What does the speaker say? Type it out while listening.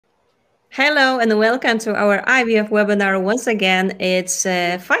Hello and welcome to our IVF webinar. Once again, it's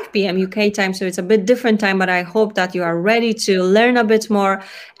 5 p.m. UK time, so it's a bit different time, but I hope that you are ready to learn a bit more.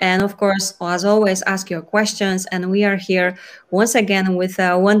 And of course, as always, ask your questions. And we are here once again with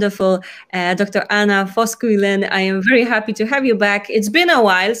wonderful Dr. Anna Voskuilen. I am very happy to have you back. It's been a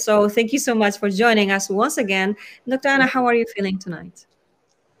while, so thank you so much for joining us once again. Dr. Anna, how are you feeling tonight?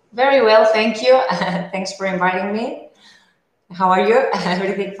 Very well, thank you. Thanks for inviting me. How are you?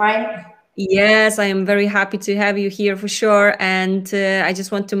 Everything fine? Yes, I am very happy to have you here for sure. And I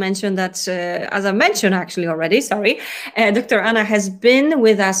just want to mention that, as I mentioned actually already, sorry, Dr. Anna has been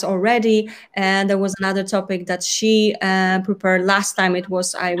with us already. And there was another topic that she prepared last time. It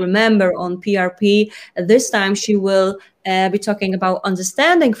was, I remember, on PRP. This time she will be talking about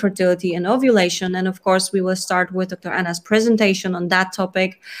understanding fertility and ovulation. And of course, we will start with Dr. Anna's presentation on that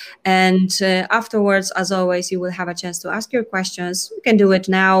topic. And afterwards, as always, you will have a chance to ask your questions. You can do it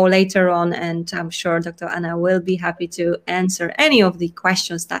now, later on, and I'm sure Dr. Anna will be happy to answer any of the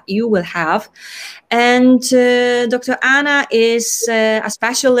questions that you will have. And Dr. Anna is a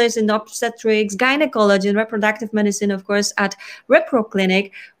specialist in obstetrics, gynecology and reproductive medicine, of course, at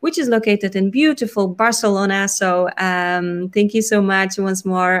Reproclinic, which is located in beautiful Barcelona. So thank you so much once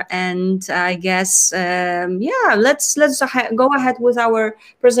more. And I guess, yeah, let's go ahead with our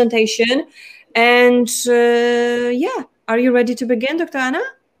presentation. And yeah, are you ready to begin, Dr. Anna?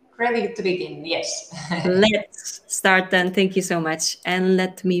 Ready to begin, yes. Let's start then. Thank you so much. And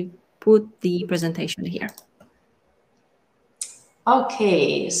let me put the presentation here.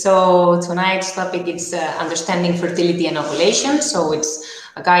 Okay, so tonight's topic is understanding fertility and ovulation. So it's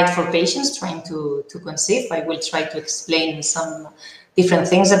a guide for patients trying to conceive. I will try to explain some different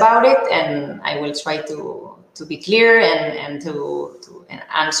things about it, and I will try to be clear and to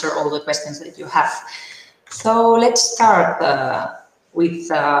answer all the questions that you have. So let's start with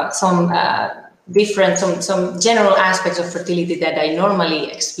some general aspects of fertility that I normally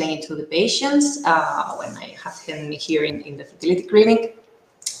explain to the patients when I have them here in the fertility clinic.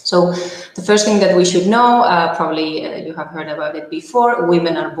 So the first thing that we should know, probably you have heard about it before,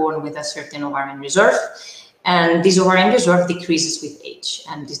 women are born with a certain ovarian reserve, and this ovarian reserve decreases with age,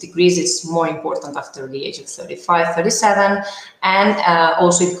 and this decrease is more important after the age of 35, 37, and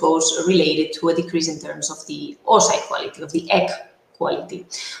also it goes related to a decrease in terms of the oocyte quality, of the egg quality.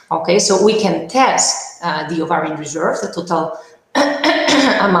 Okay, so we can test the ovarian reserve, the total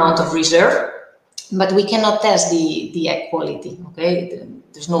amount of reserve, but we cannot test the egg quality. Okay,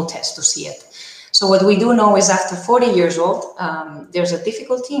 there's no test to see it. So what we do know is after 40 years old, there's a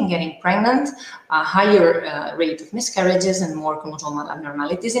difficulty in getting pregnant, a higher rate of miscarriages and more chromosomal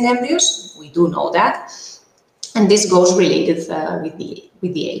abnormalities in embryos. We do know that. And this goes related with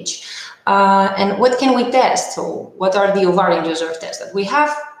the age. And what can we test? So what are the ovarian reserve tests that we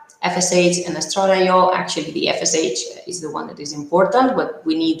have? FSH and estradiol. Actually, the FSH is the one that is important, but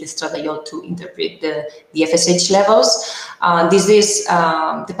we need estradiol to interpret the FSH levels. This is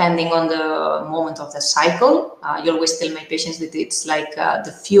depending on the moment of the cycle. I always tell my patients that it's like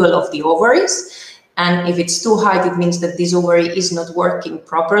the fuel of the ovaries. And if it's too high, it means that this ovary is not working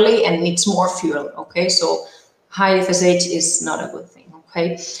properly and needs more fuel. Okay, so high FSH is not a good thing.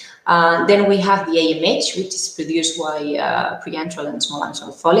 Okay. Then we have the AMH, which is produced by preantral and small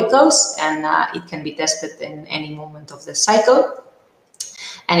antral follicles, and it can be tested in any moment of the cycle.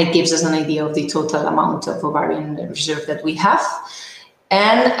 And it gives us an idea of the total amount of ovarian reserve that we have.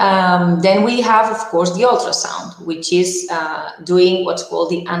 And then we have, of course, the ultrasound, which is doing what's called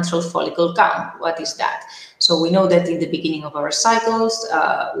the antral follicle count. What is that? So we know that in the beginning of our cycles,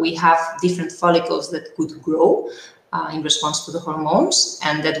 we have different follicles that could grow in response to the hormones,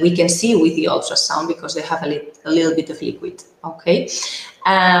 and that we can see with the ultrasound because they have a little bit of liquid. Okay,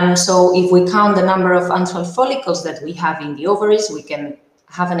 so if we count the number of antral follicles that we have in the ovaries, we can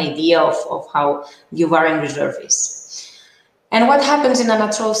have an idea of how the ovarian reserve is. And what happens in a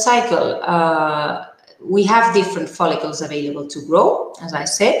natural cycle? We have different follicles available to grow, as I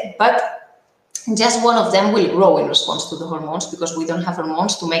said, but just one of them will grow in response to the hormones because we don't have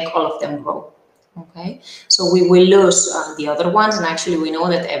hormones to make all of them grow. Okay, so we will lose the other ones, and actually we know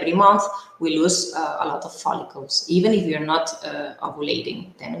that every month we lose a lot of follicles. Even if you're not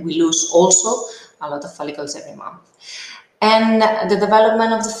ovulating, then we lose also a lot of follicles every month. And the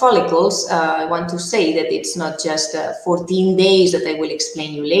development of the follicles, I want to say that it's not just 14 days that I will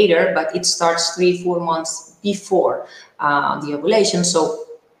explain you later, but it starts 3-4 months before the ovulation. So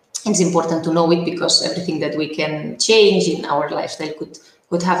it's important to know it because everything that we can change in our lifestyle could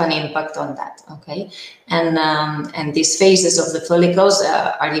could have an impact on that, okay? And these phases of the follicles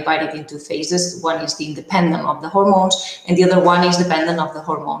are divided into phases. One is the independent of the hormones, and the other one is dependent of the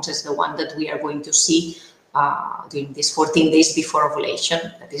hormones, is the one that we are going to see during these 14 days before ovulation.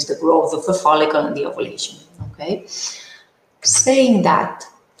 That is the growth of the follicle and the ovulation, okay? Saying that,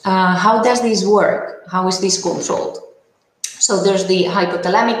 how does this work? How is this controlled? So there's the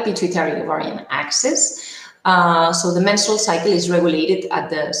hypothalamic pituitary ovarian axis. So the menstrual cycle is regulated at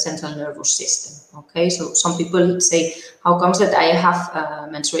the central nervous system, okay? So some people say, how comes that I have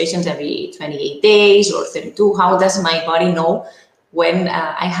menstruations every 28 days or 32? How does my body know when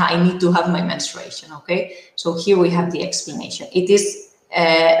I need to have my menstruation, okay? So here we have the explanation. It is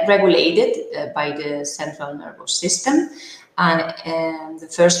regulated by the central nervous system, and the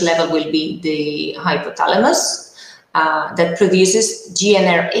first level will be the hypothalamus, that produces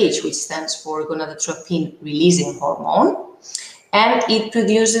GnRH, which stands for gonadotropin releasing hormone, and it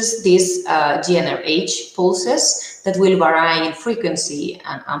produces these GnRH pulses that will vary in frequency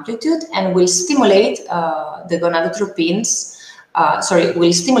and amplitude and will stimulate the gonadotropins.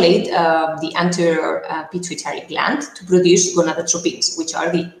 Will stimulate the anterior pituitary gland to produce gonadotropins, which are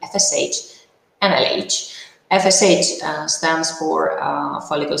the FSH and LH. FSH stands for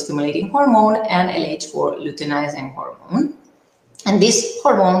follicle stimulating hormone, and LH for luteinizing hormone. And these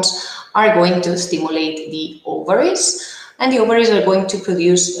hormones are going to stimulate the ovaries, and the ovaries are going to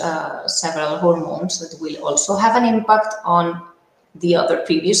produce several hormones that will also have an impact on the other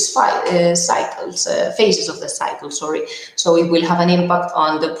previous phases of the cycle, sorry. So it will have an impact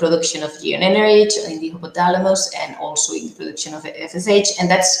on the production of GnRH in the hypothalamus and also in the production of FSH. And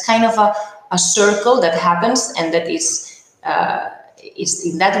that's kind of a circle that happens, and that is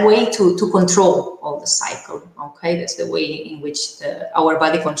in that way to control all the cycle, okay? That's the way in which our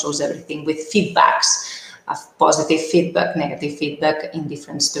body controls everything, with feedbacks, of positive feedback, negative feedback in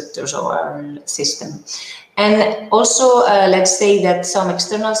different structures of our system. And also, let's say that some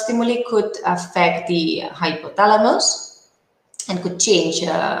external stimuli could affect the hypothalamus and could change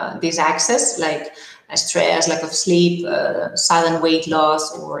this axis, like stress, lack of sleep, sudden weight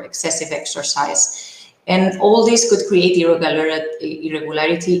loss, or excessive exercise. And all this could create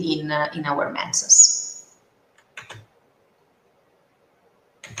irregularity in our menses.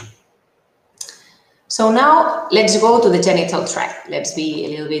 So now let's go to the genital tract. Let's be a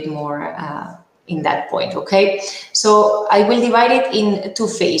little bit more in that point, okay? So I will divide it in two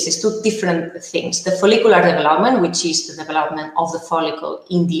phases, two different things. The follicular development, which is the development of the follicle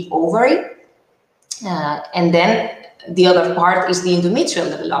in the ovary. And then the other part is the endometrial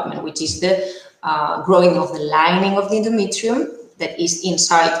development, which is the growing of the lining of the endometrium that is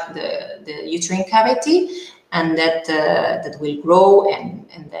inside the uterine cavity, and that will grow and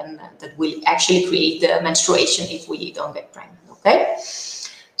then that will actually create the menstruation if we don't get pregnant, okay?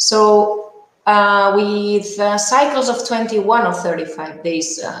 So with cycles of 21 or 35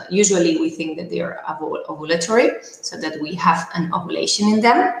 days, usually we think that they are ovulatory, so that we have an ovulation in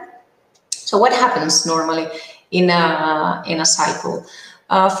them. So what happens normally in a cycle?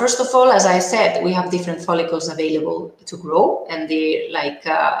 First of all, as I said, we have different follicles available to grow, and they're like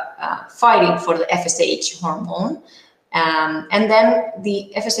fighting for the FSH hormone. And then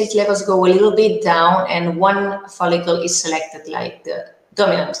the FSH levels go a little bit down, and one follicle is selected like the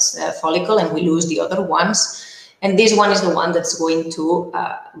dominant follicle, and we lose the other ones. And this one is the one that's going to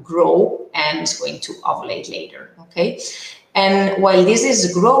grow and is going to ovulate later, okay? And while this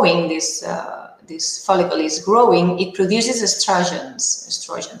is growing, this follicle is growing, it produces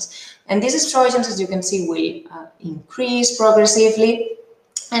estrogens. And these estrogens, as you can see, will increase progressively.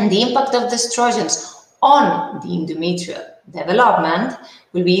 And the impact of the estrogens on the endometrial development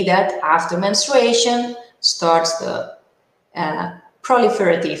will be that after menstruation starts the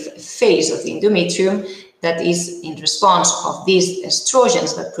proliferative phase of the endometrium that is in response of these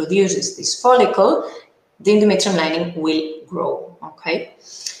estrogens that produces this follicle. The endometrium lining will grow, okay?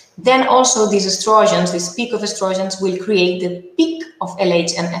 Then also these estrogens, this peak of estrogens will create the peak of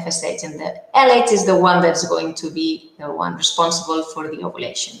LH and FSH, and the LH is the one that's going to be the one responsible for the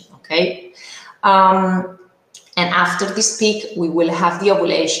ovulation, okay? And after this peak, we will have the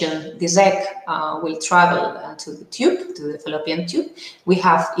ovulation. This egg will travel to the tube, to the fallopian tube.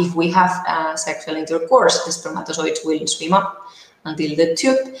 If we have sexual intercourse, the spermatozoids will swim up until the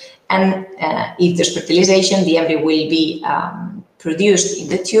tube, and if there's fertilization, the embryo will be produced in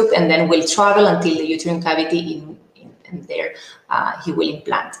the tube and then will travel until the uterine cavity, and there he will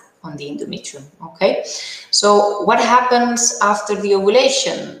implant on the endometrium, okay? So what happens after the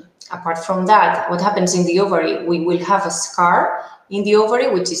ovulation? Apart from that, what happens in the ovary? We will have a scar in the ovary,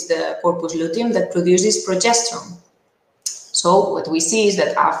 which is the corpus luteum that produces progesterone. So what we see is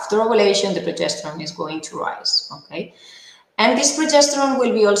that after ovulation, the progesterone is going to rise, okay? And this progesterone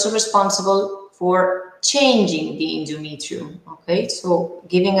will be also responsible for changing the endometrium, okay? So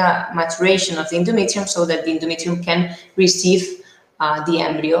giving a maturation of the endometrium so that the endometrium can receive the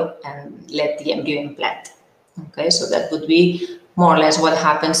embryo and let the embryo implant, okay? So that would be more or less what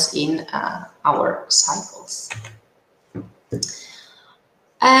happens in our cycles.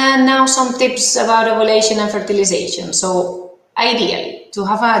 And now some tips about ovulation and fertilization. So ideally, to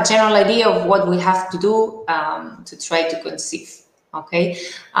have a general idea of what we have to do to try to conceive, okay?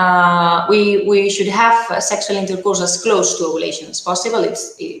 We should have sexual intercourse as close to ovulation as possible,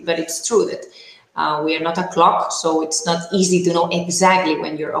 but it's true that we are not a clock, so it's not easy to know exactly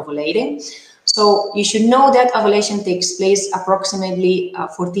when you're ovulating. So you should know that ovulation takes place approximately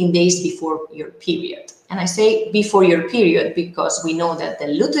 14 days before your period. And I say before your period because we know that the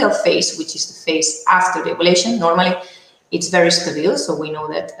luteal phase, which is the phase after the ovulation, normally it's very stabil. So we know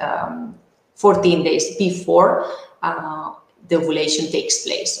that 14 days before the ovulation takes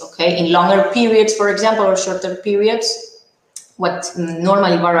place, okay? In longer periods, for example, or shorter periods, what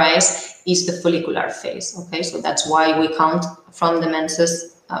normally varies is the follicular phase, okay? So that's why we count from the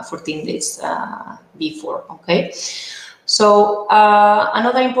menses 14 days before, okay? So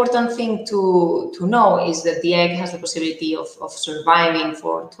another important thing to know is that the egg has the possibility of surviving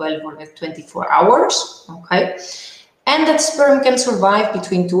for 12 or 24 hours, okay? And that sperm can survive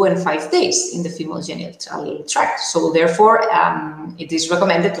between 2 and 5 days in the female genital tract. So therefore, it is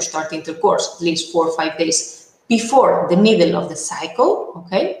recommended to start intercourse at least 4 or 5 days before the middle of the cycle,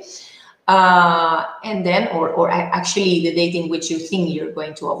 okay? And then, or actually the date in which you think you're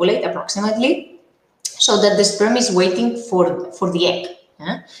going to ovulate approximately, so that the sperm is waiting for the egg,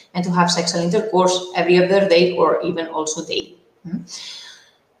 and to have sexual intercourse every other day or even also daily.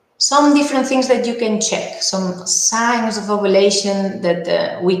 Some different things that you can check, some signs of ovulation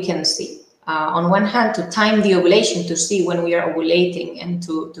that we can see. On one hand, to time the ovulation to see when we are ovulating and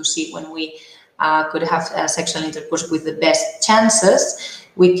to see when we could have sexual intercourse with the best chances,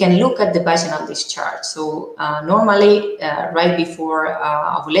 we can look at the vaginal discharge. So normally, right before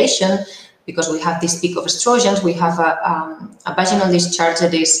ovulation, because we have this peak of estrogens, we have a vaginal discharge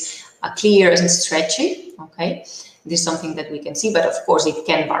that is clear and stretchy, okay? This is something that we can see, but of course it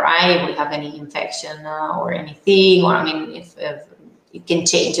can vary if we have any infection or anything, or I mean, if it can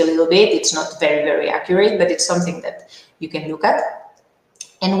change a little bit. It's not very, very accurate, but it's something that you can look at.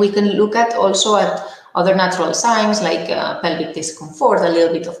 And we can look at also at other natural signs like pelvic discomfort, a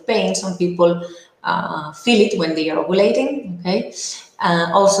little bit of pain. Some people feel it when they are ovulating, okay?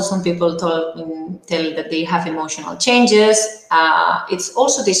 Also, some people tell that they have emotional changes. It's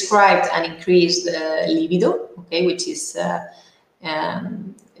also described an increased libido, okay, which is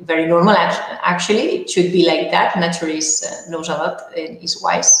very normal. Actually, it should be like that. Nature knows a lot and is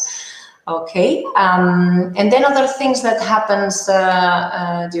wise. Okay, and then other things that happens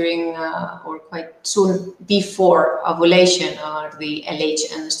during or quite soon before ovulation are the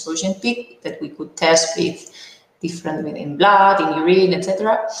LH and estrogen peak that we could test with different in blood, in urine,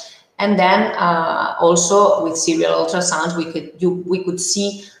 etc. And then also with serial ultrasounds, we could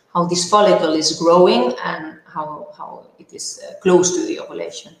see how this follicle is growing and how it is close to the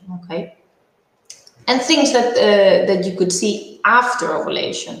ovulation. Okay. And things that you could see after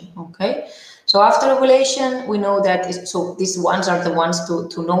ovulation, okay? So after ovulation, we know that, so these ones are the ones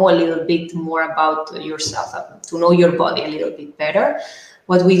to know a little bit more about yourself, to know your body a little bit better.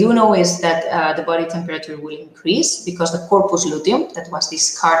 What we do know is that the body temperature will increase because the corpus luteum, that was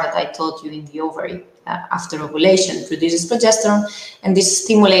this car that I told you in the ovary after ovulation, produces progesterone, and this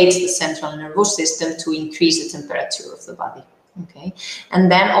stimulates the central nervous system to increase the temperature of the body. Okay, and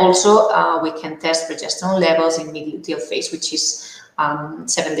then also we can test progesterone levels in mid-luteal phase, which is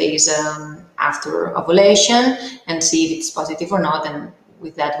 7 days after ovulation, and see if it's positive or not. And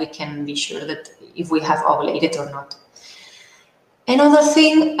with that, we can be sure that if we have ovulated or not. Another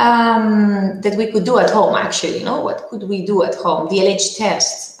thing that we could do at home, actually, what could we do at home? The LH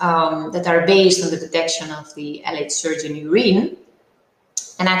tests that are based on the detection of the LH surge in urine,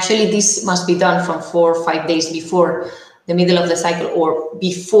 and actually this must be done from 4 or 5 days before the middle of the cycle or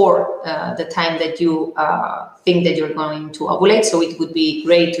before the time that you think that you're going to ovulate. So it would be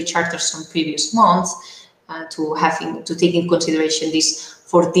great to charter some previous months to take in consideration these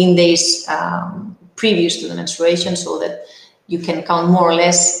 14 days previous to the menstruation, so that you can count more or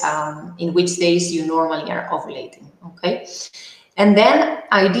less in which days you normally are ovulating, okay? And then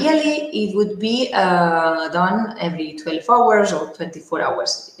ideally it would be done every 12 hours or 24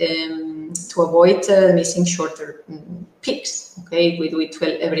 hours to avoid missing shorter peaks, okay?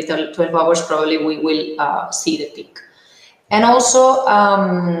 Every 12 hours probably we will see the peak. And also,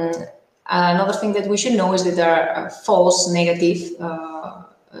 another thing that we should know is that there are false negative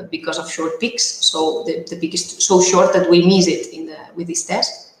because of short peaks. So the peak is so short that we miss it with this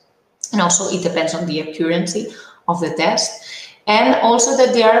test. And also it depends on the accuracy of the test. And also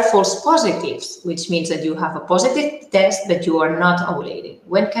that there are false positives, which means that you have a positive test, but you are not ovulating.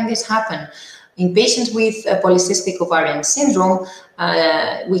 When can this happen? In patients with polycystic ovarian syndrome,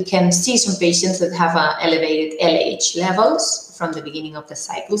 we can see some patients that have elevated LH levels from the beginning of the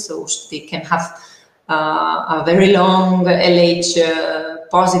cycle. So they can have a very long LH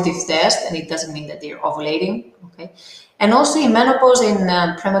positive test, and it doesn't mean that they're ovulating. Okay. And also in menopause, in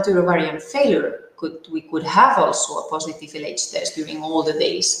premature ovarian failure, we could have also a positive LH test during all the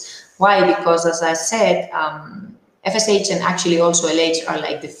days. Why? Because, as I said, FSH and actually also LH are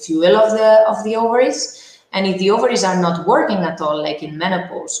like the fuel of the ovaries. And if the ovaries are not working at all, like in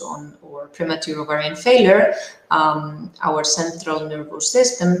menopause or premature ovarian failure, our central nervous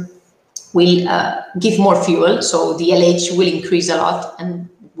system will give more fuel. So the LH will increase a lot and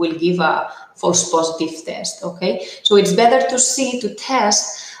will give a false positive test. Okay, so it's better to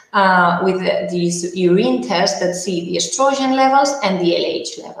test with these urine tests that see the estrogen levels and the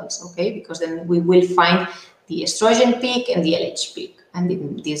LH levels. Okay, because then we will find the estrogen peak and the LH peak, and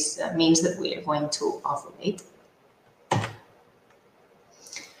this means that we are going to ovulate.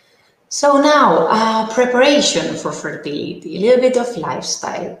 So now, preparation for fertility, a little bit of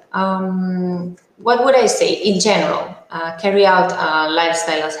lifestyle. What would I say? In general, carry out a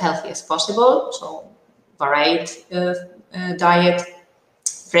lifestyle as healthy as possible. So varied diet,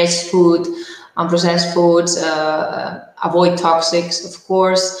 fresh food, unprocessed foods, avoid toxics, of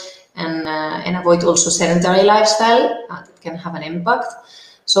course, and avoid also sedentary lifestyle that can have an impact.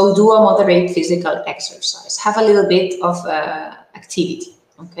 So do a moderate physical exercise. Have a little bit of activity.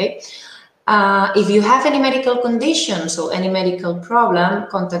 Okay. If you have any medical conditions or any medical problem,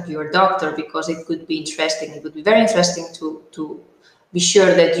 contact your doctor, because it could be interesting. It would be very interesting to be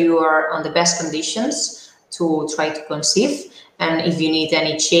sure that you are on the best conditions to try to conceive. And if you need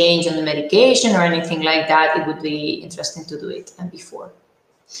any change on the medication or anything like that, it would be interesting to do it before.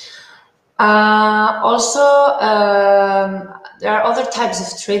 Also, there are other types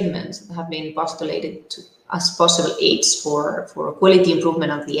of treatments that have been postulated as possible aids for quality improvement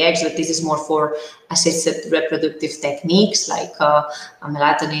of the eggs, but this is more for assisted reproductive techniques like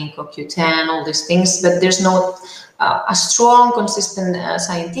melatonin, CoQ10, all these things, but there's not a strong, consistent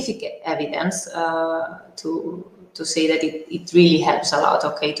scientific evidence to say that it really helps a lot,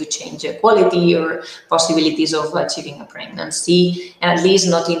 okay, to change the quality or possibilities of achieving a pregnancy, and at least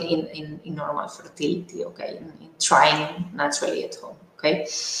not in normal fertility, okay, in trying naturally at home, okay.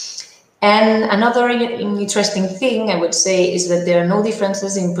 And another interesting thing I would say is that there are no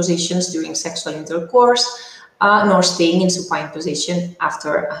differences in positions during sexual intercourse, nor staying in supine position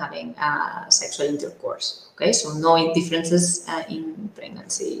after having sexual intercourse, okay, so no differences in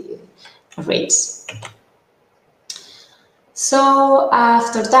pregnancy rates. So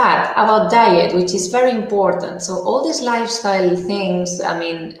after that, about diet, which is very important. So all these lifestyle things, I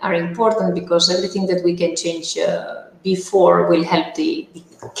mean, are important because everything that we can change before will help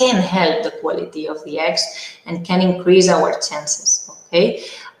can help the quality of the eggs and can increase our chances. Okay,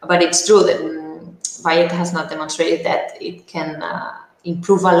 but it's true that diet has not demonstrated that it can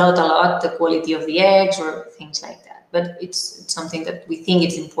improve a lot the quality of the eggs or things like that. But it's something that we think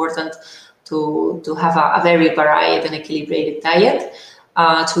it's important to have a very varied and equilibrated diet,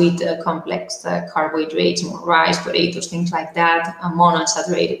 to eat complex carbohydrates, more rice, potatoes, things like that,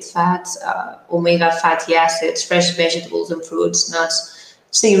 monounsaturated fats, omega fatty acids, fresh vegetables and fruits, nuts,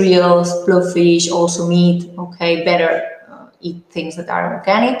 cereals, blue fish, also meat. Okay, better eat things that are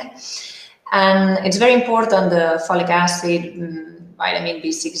organic. And it's very important, the folic acid, vitamin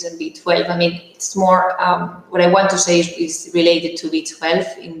B6 and B12. I mean, it's more, what I want to say is related to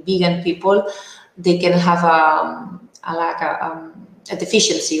B12. In vegan people, they can have a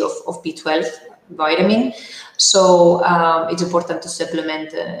deficiency of B12 vitamin. So it's important to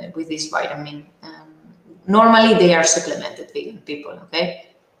supplement with this vitamin. Normally they are supplemented, vegan people, okay?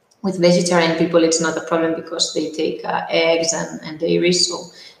 With vegetarian people, it's not a problem because they take eggs and dairy,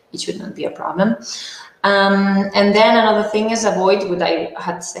 so it should not be a problem. And then another thing is avoid what I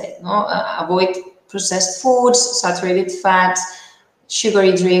had said, no? Avoid processed foods, saturated fats,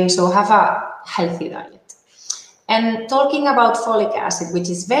 sugary drinks, so have a healthy diet. And talking about folic acid, which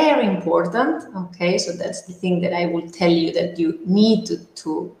is very important, okay, so that's the thing that I will tell you that you need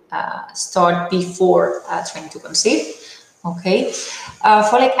to start before trying to conceive, okay.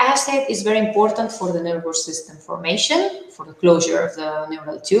 Folic acid is very important for the nervous system formation, for the closure of the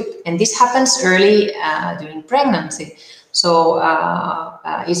neural tube, and this happens early during pregnancy. So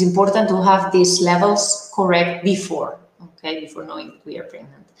it's important to have these levels correct before, okay, before knowing that we are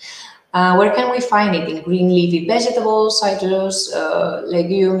pregnant. Where can we find it? In green leafy vegetables, citrus,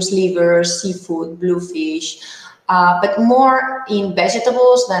 legumes, liver, seafood, blue fish, but more in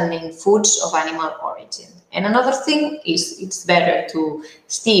vegetables than in foods of animal origin. And another thing is it's better to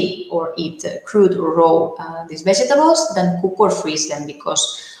steam or eat crude or raw these vegetables than cook or freeze them,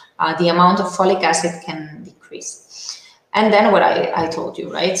 because the amount of folic acid can decrease. And then what I told you,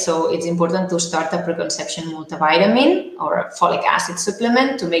 right? So it's important to start a preconception multivitamin or a folic acid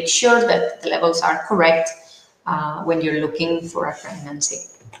supplement to make sure that the levels are correct when you're looking for a pregnancy.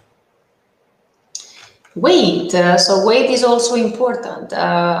 Weight. So weight is also important.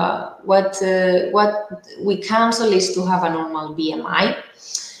 What we counsel is to have a normal BMI.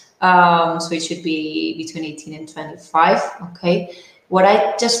 So it should be between 18 and 25, okay? What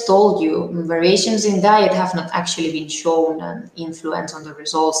I just told you, variations in diet have not actually been shown an influence on the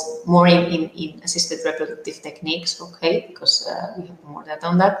results, more in assisted reproductive techniques, okay, because we have more data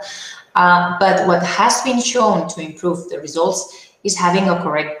on that. But what has been shown to improve the results is having a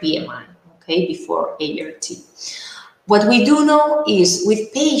correct BMI, okay, before ART. What we do know is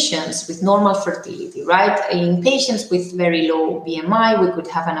with patients with normal fertility, right? In patients with very low BMI, we could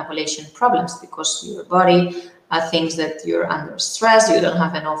have an ovulation problems because your body thinks that you're under stress, you don't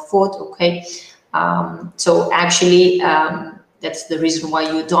have enough food, okay? So actually, that's the reason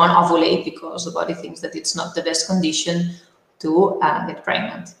why you don't ovulate, because the body thinks that it's not the best condition to get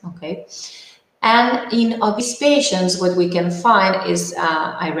pregnant, okay? And in obese patients, what we can find is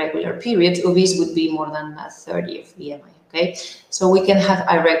irregular periods. Obese would be more than 30 of BMI, okay? So we can have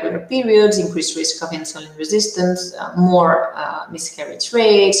irregular periods, increased risk of insulin resistance, more miscarriage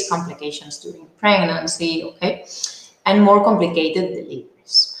rates, complications during pregnancy, okay? And more complicated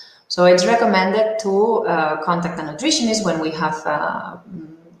deliveries. So it's recommended to contact a nutritionist when we have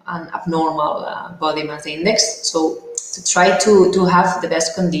an abnormal body mass index. So to try to have the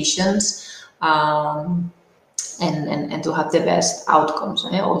best conditions and to have the best outcomes,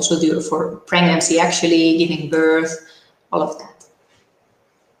 also for pregnancy, actually giving birth, all of that.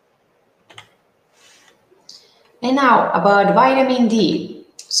 And now about vitamin D.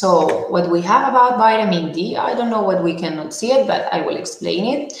 So what we have about vitamin D, I don't know what we cannot see it, but I will explain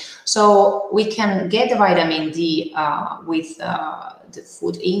it. So we can get the vitamin D with the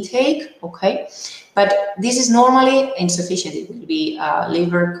food intake, okay? But this is normally insufficient. It will be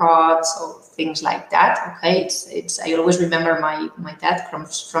liver cuts or things like that, okay? I always remember my dad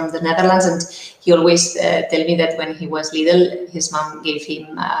from the Netherlands, and he always tell me that when he was little, his mom gave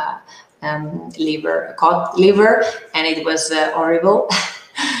him cod liver, and it was horrible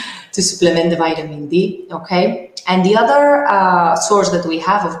to supplement the vitamin D, okay? And the other source that we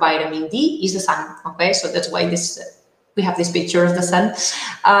have of vitamin D is the sun, okay? So that's why we have this picture of the sun.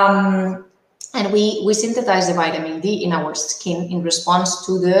 And we synthesize the vitamin D in our skin in response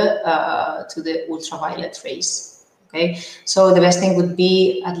to the ultraviolet rays, okay? So the best thing would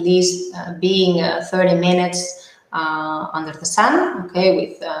be at least being 30 minutes under the sun, okay,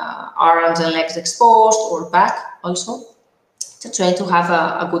 with arms and legs exposed, or back also, to try to have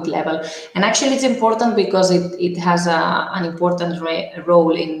a good level. And actually it's important because it has an important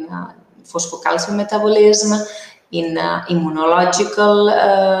role in phosphocalcium metabolism, in immunological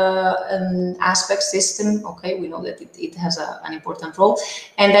aspect system, okay? We know that it has an important role,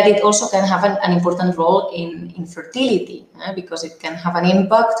 and that it also can have an important role in fertility, because it can have an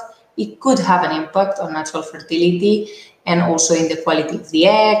impact. It could have an impact on natural fertility and also in the quality of the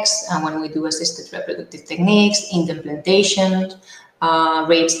eggs, and when we do assisted reproductive techniques, in the implantation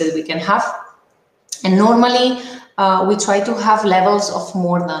rates that we can have. And normally we try to have levels of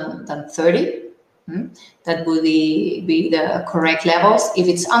more than 30. That would be the correct levels. If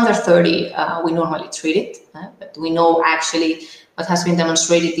it's under 30, we normally treat it, but we know actually what has been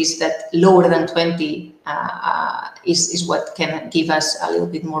demonstrated is that lower than 20 is what can give us a little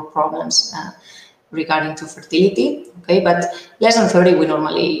bit more problems regarding to fertility, okay? But less than 30, we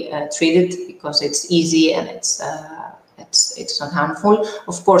normally treat it because it's easy and it's not harmful.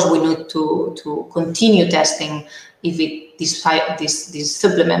 Of course, we need to continue testing if this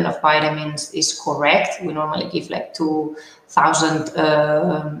supplement of vitamins is correct. We normally give like 2,000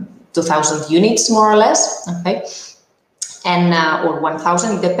 units more or less, okay? And or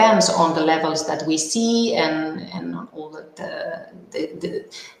 1,000. It depends on the levels that we see and on all the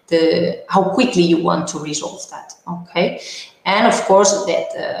how quickly you want to resolve that, okay? And of course,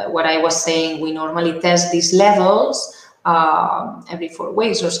 that what I was saying, we normally test these levels every 4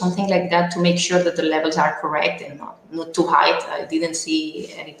 weeks or something like that, to make sure that the levels are correct and not too high. I didn't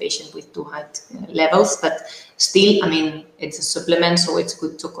see any patient with too high levels, but still, I mean, it's a supplement, so it's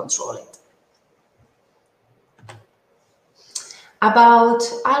good to control it. About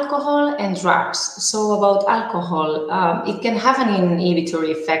alcohol and drugs. So about alcohol, it can have an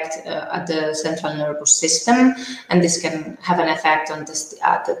inhibitory effect at the central nervous system, and this can have an effect on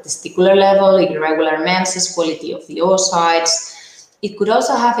at the testicular level, irregular menses, quality of the oocytes. It could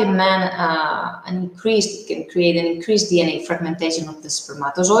also have in man it can create an increased DNA fragmentation of the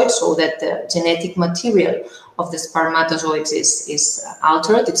spermatozoid, so that the genetic material of the spermatozoids is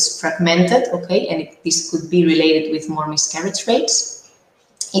altered, it's fragmented, okay, and this could be related with more miscarriage rates.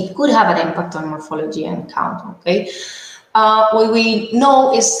 It could have an impact on morphology and count, okay. What we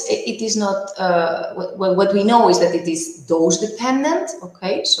know is it is not, what we know is that it is dose dependent,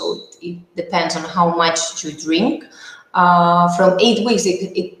 okay, so it depends on how much you drink. From 8 weeks,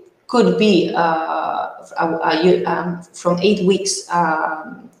 it could be from 8 weeks,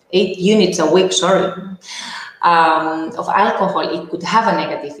 8 units a week, sorry, of alcohol. It could have a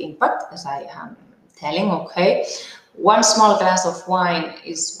negative impact, as I am telling, okay. 1 small glass of wine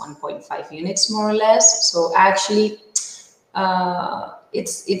is 1.5 units, more or less. So actually,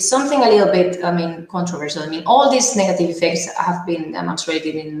 it's something a little bit, I mean, controversial. I mean, all these negative effects have been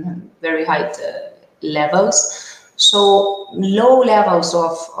demonstrated in very high levels. So low levels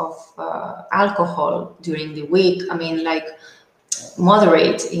of alcohol during the week, I mean, like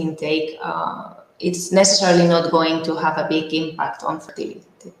moderate intake, it's necessarily not going to have a big impact on fertility,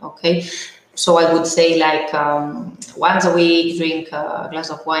 okay? So I would say like once a week, drink a glass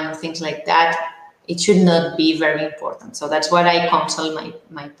of wine or things like that. It should not be very important. So that's what I counsel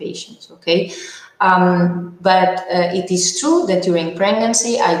my patients, okay? But it is true that during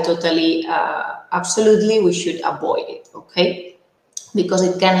pregnancy, I totally, absolutely, we should avoid it, okay? Because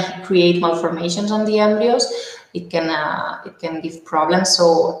it can create malformations on the embryos. It can give problems.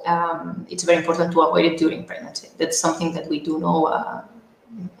 So it's very important to avoid it during pregnancy. That's something that we do know,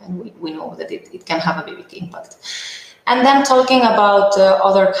 and we know that it can have a big impact. And then talking about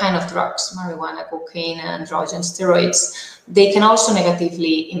other kind of drugs, marijuana, cocaine, androgen steroids, they can also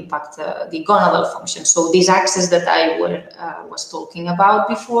negatively impact the gonadal function. So these axes that I was talking about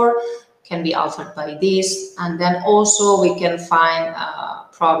before can be altered by this. And then also we can find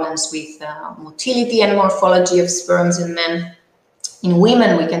problems with motility and morphology of sperms in men. In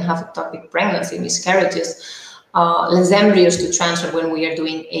women, we can have ectopic pregnancy, miscarriages, less embryos to transfer when we are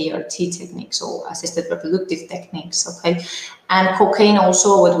doing ART techniques, so assisted reproductive techniques, okay? And cocaine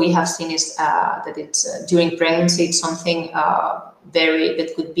also, what we have seen is that it's during pregnancy, it's something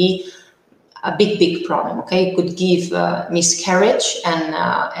that could be a big problem, okay? It could give miscarriage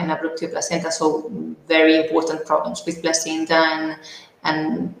and abruptio placenta, so very important problems with placenta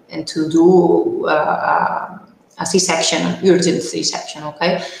and to do a C-section, urgent C-section,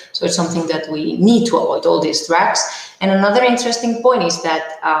 okay? So it's something that we need to avoid, all these drugs. And another interesting point is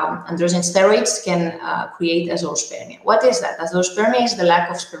that androgen steroids can create azoospermia. What is that? Azoospermia is the lack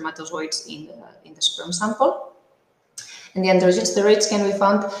of spermatozoids in the sperm sample. And the androgen steroids can be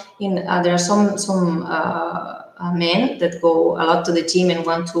found in, there are some men that go a lot to the gym and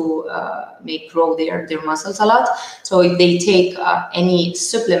want to grow their muscles a lot. So if they take any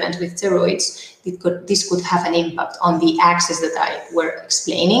supplement with steroids, this could have an impact on the axis that I were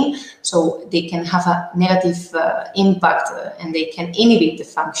explaining. So they can have a negative impact and they can inhibit the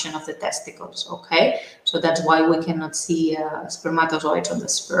function of the testicles, okay? So that's why we cannot see spermatozoids on the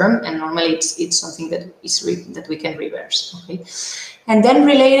sperm, and normally it's something that we can reverse, okay? And then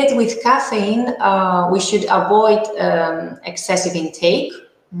related with caffeine, we should avoid excessive intake.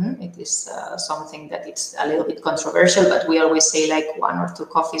 It is something that it's a little bit controversial, but we always say like 1 or 2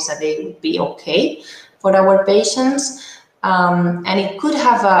 coffees a day would be okay for our patients. And it could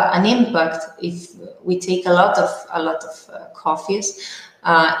have an impact if we take a lot of coffees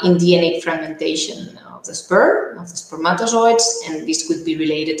in DNA fragmentation of the sperm, of the spermatozoids, and this could be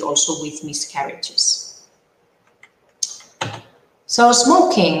related also with miscarriages. So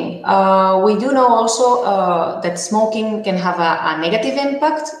smoking, we do know also that smoking can have a negative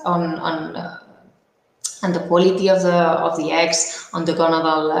impact on the quality of the eggs, on the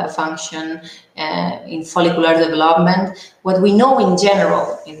gonadal function, in follicular development. What we know in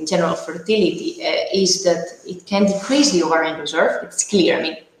general fertility is that it can decrease the ovarian reserve. It's clear. I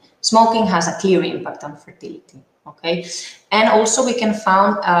mean, smoking has a clear impact on fertility. Okay, and also we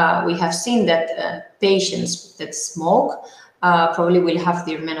have seen that patients that smoke probably will have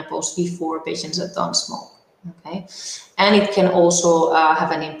their menopause before patients that don't smoke. Okay, and it can also have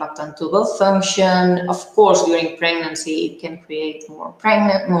an impact on tubal function. Of course, during pregnancy, it can create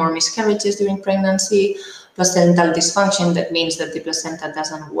more miscarriages during pregnancy, placental dysfunction. That means that the placenta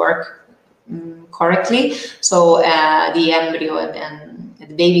doesn't work correctly, so the embryo and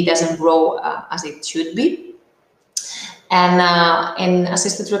the baby doesn't grow as it should be. And in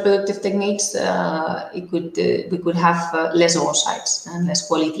assisted reproductive techniques, we could have less oocytes and less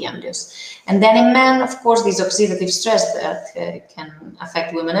quality embryos. And then in men, of course, this oxidative stress that can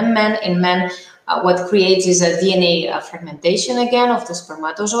affect women and men. In men, what creates is a DNA fragmentation again of the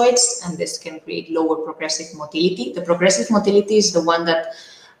spermatozoids, and this can create lower progressive motility. The progressive motility is the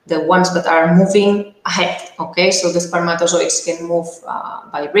ones that are moving ahead. Okay, so the spermatozoids can move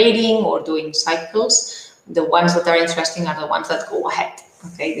vibrating or doing cycles. The ones that are interesting are the ones that go ahead.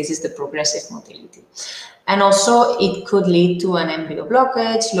 Okay, this is the progressive motility. And also it could lead to an embryo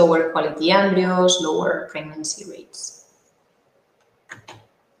blockage, lower quality embryos, lower pregnancy rates.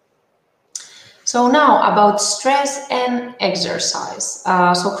 So now about stress and exercise.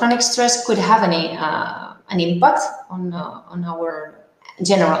 So chronic stress could have an impact on our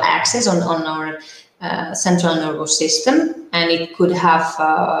general axis, on our central nervous system, and it could have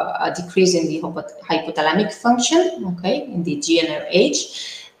a decrease in the hypothalamic function, okay, in the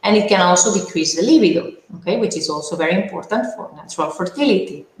GnRH, and it can also decrease the libido, okay, which is also very important for natural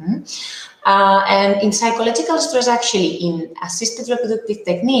fertility. And in psychological stress, actually, in assisted reproductive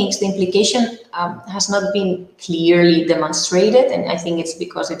techniques, the implication has not been clearly demonstrated, and I think it's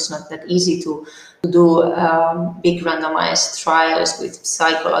because it's not that easy to do big randomized trials with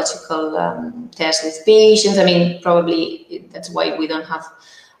psychological tests with patients. I mean, probably that's why we don't have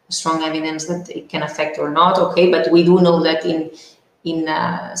strong evidence that it can affect or not, okay, but we do know that in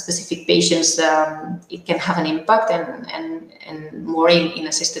specific patients, it can have an impact, and more in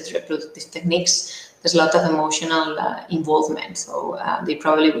assisted reproductive techniques, there's a lot of emotional involvement. So they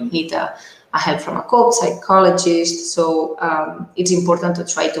probably will need a help from a coach, psychologist. So it's important to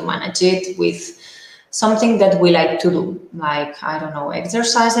try to manage it with something that we like to do, like, I don't know,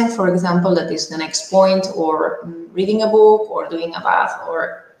 exercising, for example, that is the next point, or reading a book, or doing a bath,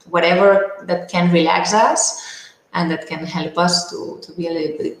 or whatever that can relax us and that can help us to be a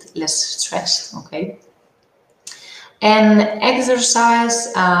little bit less stressed, okay? And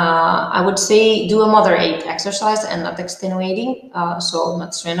exercise, I would say do a moderate exercise and not extenuating, so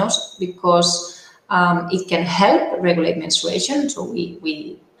not strenuous, because it can help regulate menstruation. So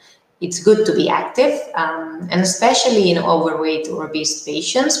it's good to be active, and especially in overweight or obese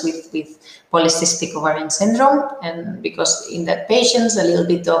patients with polycystic ovarian syndrome, and because in that patients, a little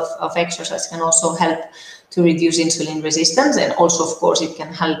bit of exercise can also help to reduce insulin resistance, and also, of course, it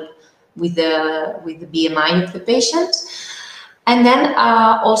can help with the BMI of the patient. And then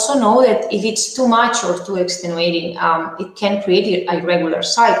also know that if it's too much or too extenuating, it can create irregular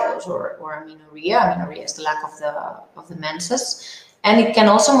cycles or amenorrhea. Amenorrhea is the lack of the menses, and it can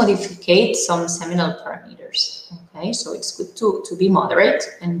also modify some seminal parameters. Okay, so it's good to be moderate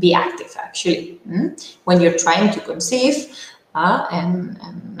and be active, actually, when you're trying to conceive. And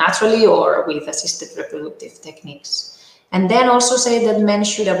naturally or with assisted reproductive techniques. And then also say that men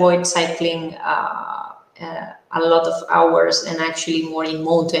should avoid cycling a lot of hours, and actually more in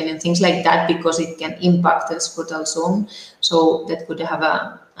mountain and things like that, because it can impact the scrotal zone. So that could have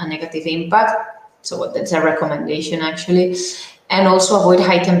a negative impact. So that's a recommendation, actually. And also avoid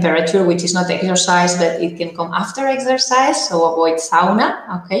high temperature, which is not exercise, but it can come after exercise. So avoid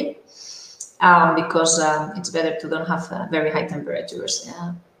sauna, okay? Because it's better to don't have very high temperatures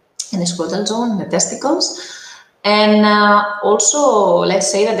in the scrotal zone, the testicles. And also,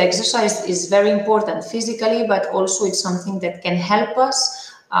 let's say that exercise is very important physically, but also it's something that can help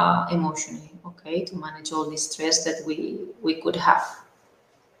us emotionally, okay, to manage all the stress that we could have.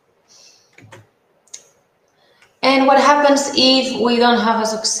 And what happens if we don't have a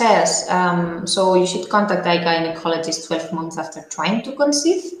success? So you should contact a gynecologist 12 months after trying to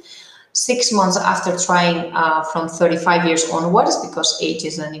conceive. 6 months after trying from 35 years onwards, because age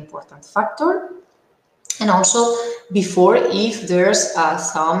is an important factor. And also before, if there's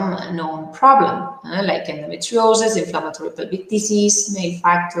some known problem, like endometriosis, inflammatory pelvic disease, male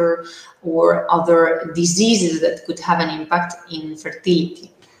factor, or other diseases that could have an impact in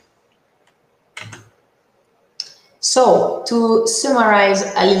fertility. So to summarize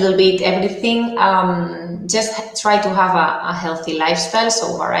a little bit everything, just try to have a healthy lifestyle,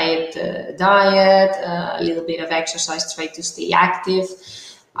 so varied diet, a little bit of exercise, try to stay active,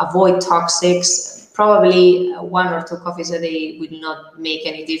 avoid toxics. Probably 1 or 2 coffees a day will not make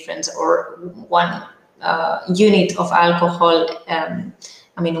any difference, or 1 unit of alcohol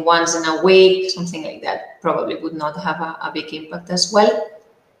I mean, once in a week, something like that, probably would not have a big impact as well.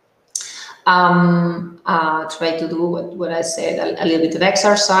 Try to do what I said, a little bit of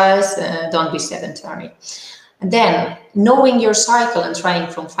exercise, don't be sedentary. And then knowing your cycle and trying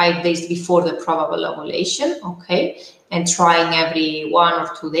from 5 days before the probable ovulation, okay, and trying every 1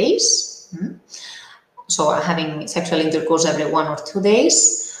 or 2 days. So having sexual intercourse every 1 or 2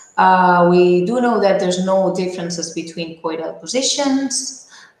 days. We do know that there's no differences between coital positions.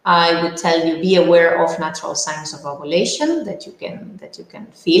 I would tell you, be aware of natural signs of ovulation that you can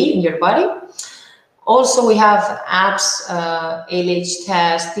feel in your body. Also, we have apps, LH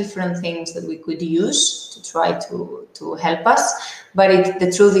tests, different things that we could use to try to help us. But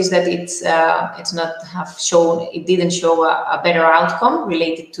the truth is that it didn't show a better outcome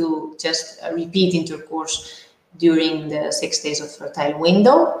related to just repeat intercourse during the 6 days of fertile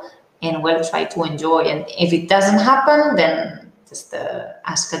window. And well, try to enjoy. And if it doesn't happen, then just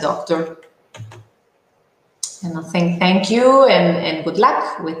ask a doctor. And I think thank you and good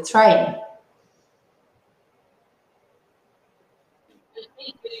luck with trying.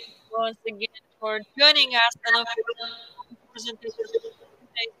 Thank you once again for joining us and of presentation.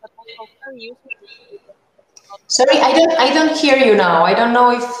 Sorry, I don't hear you now. I don't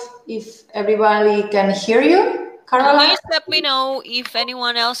know if everybody can hear you. Caroline? Please let me know if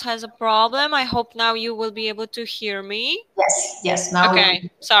anyone else has a problem. I hope now you will be able to hear me. Yes, now. Okay,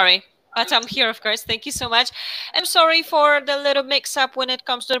 sorry. But I'm here, of course. Thank you so much. I'm sorry for the little mix-up when it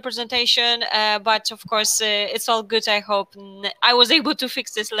comes to the presentation, but of course, it's all good, I hope. I was able to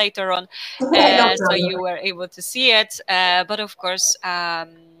fix this later on, so you were able to see it. But of course,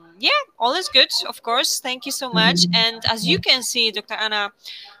 yeah, all is good, of course. Thank you so much. And as you can see, Dr. Anna,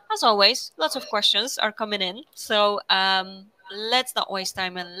 as always, lots of questions are coming in. So let's not waste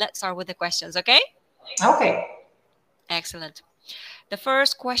time and let's start with the questions, okay? Okay. Excellent. The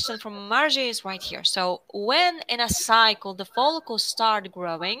first question from Margie is right here. So when in a cycle the follicles start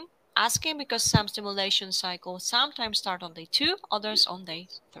growing, asking because some stimulation cycles sometimes start on day 2, others on day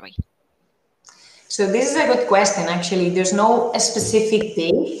 3. So this is a good question. Actually, there's no specific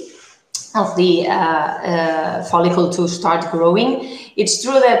day of the follicle to start growing. It's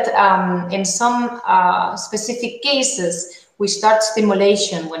true that in some specific cases, we start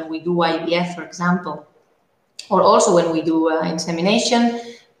stimulation when we do IVF, for example, or also when we do insemination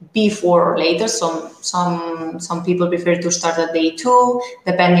before or later. Some people prefer to start at day 2,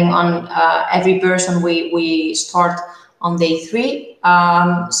 depending on every person. We start on day 3.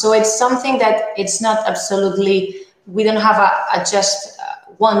 So it's something that it's not absolutely. We don't have a just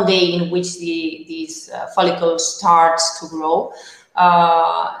one day in which these follicles starts to grow.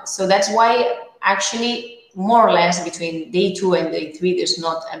 So that's why actually more or less between day 2 and day 3, there's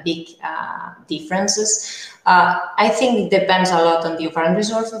not a big differences. I think it depends a lot on the ovarian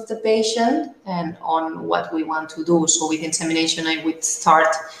reserve of the patient and on what we want to do. So with insemination, I would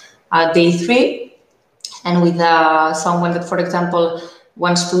start day 3, and with someone that, for example,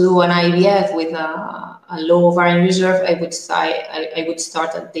 wants to do an IVF with a low ovarian reserve, I would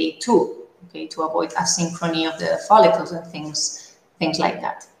start at day 2, okay, to avoid asynchrony of the follicles and things like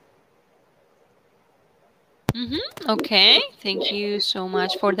that. Okay, thank you so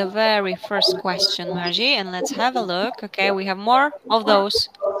much for the very first question, Margie. And let's have a look. Okay, we have more of those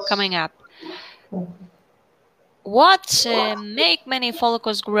coming up. What make many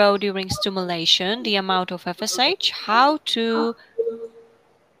follicles grow during stimulation? The amount of FSH, how to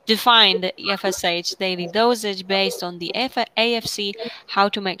define the FSH daily dosage based on the AFC, how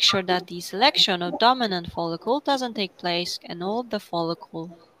to make sure that the selection of dominant follicle doesn't take place and all the follicle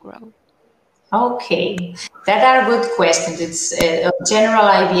grow. Okay, that are good questions. It's general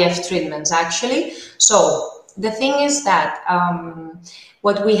IVF treatments, actually. So the thing is that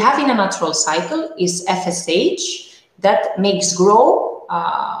what we have in a natural cycle is FSH that makes grow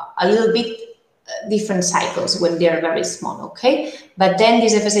a little bit different cycles when they are very small, okay? But then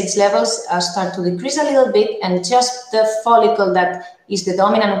these FSH levels start to decrease a little bit, and just the follicle that is the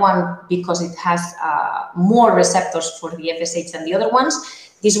dominant one because it has more receptors for the FSH than the other ones,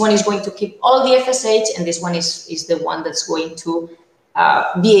 this one is going to keep all the FSH, and this one is the one that's going to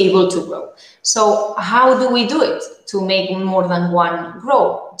be able to grow. So how do we do it to make more than one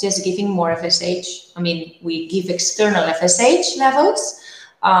grow? Just giving more FSH. I mean, we give external FSH levels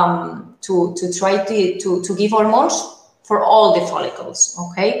to try to give hormones for all the follicles,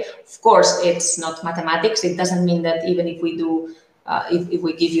 okay? Of course, it's not mathematics. It doesn't mean that even if we do if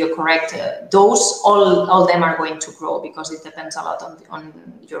we give you a correct dose, all them are going to grow, because it depends a lot on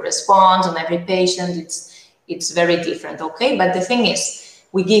your response, on every patient. It's very different, okay? But the thing is,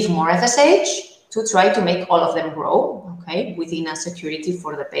 we give more FSH to try to make all of them grow, okay? okay, within a security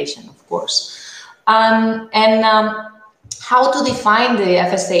for the patient, of course. How to define the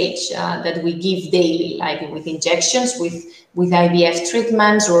FSH that we give daily, like with injections, with IVF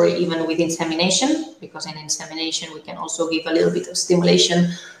treatments, or even with insemination, because in insemination we can also give a little bit of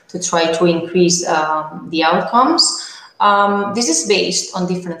stimulation to try to increase the outcomes. This is based on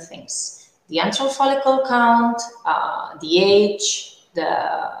different things: the antral follicle count, the age,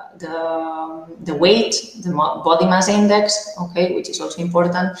 the weight, the body mass index, okay, which is also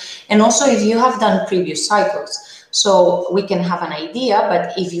important, and also if you have done previous cycles. So we can have an idea,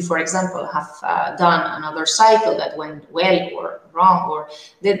 but if you, for example, have done another cycle that went well or wrong, or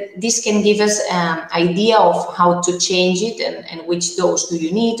this can give us an idea of how to change it, and which dose do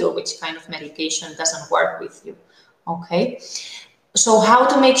you need, or which kind of medication doesn't work with you, okay? So how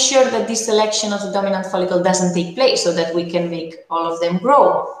to make sure that this selection of the dominant follicle doesn't take place, so that we can make all of them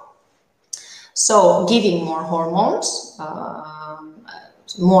grow? So giving more hormones,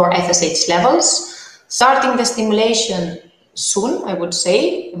 more FSH levels, starting the stimulation soon, I would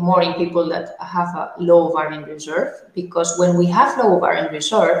say, more in people that have a low ovarian reserve, because when we have low ovarian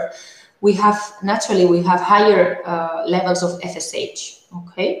reserve, we have higher levels of FSH,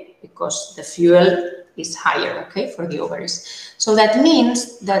 okay, because the fuel is higher, okay, for the ovaries. So that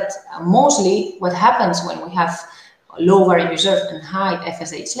means that mostly what happens when we have low ovarian reserve and high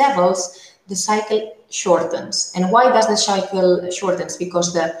FSH levels, the cycle shortens. And why does the cycle shortens?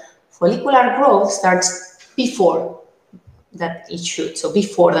 Because the follicular growth starts before that it should, so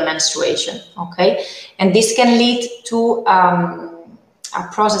before the menstruation, okay? And this can lead to a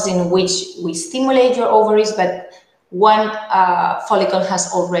process in which we stimulate your ovaries, but one follicle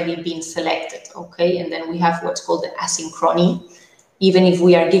has already been selected, okay? And then we have what's called the asynchrony, even if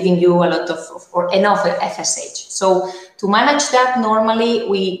we are giving you a lot of or enough FSH. So to manage that, normally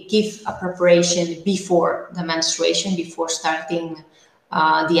we give a preparation before the menstruation, before starting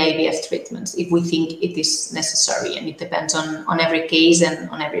the IVF treatments, if we think it is necessary, and it depends on every case and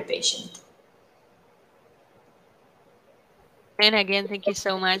on every patient. And again, thank you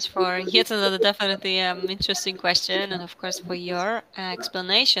so much for yet another definitely interesting question, and of course for your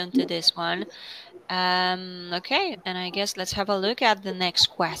explanation to this one. Okay, and I guess let's have a look at the next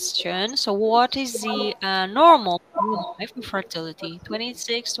question. So what is the normal life for fertility?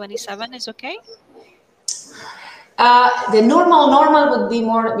 26, 27 is okay? The normal would be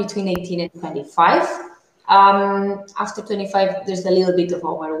more between 18 and 25. After 25, there's a little bit of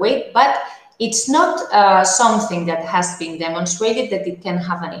overweight, but it's not something that has been demonstrated that it can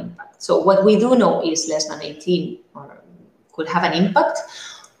have an impact. So what we do know is less than 18 could have an impact.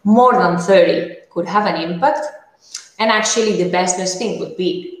 More than 30 could have an impact. And actually the best thing would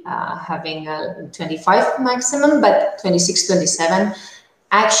be having a 25 maximum, but 26, 27,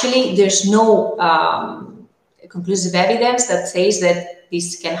 actually there's no conclusive evidence that says that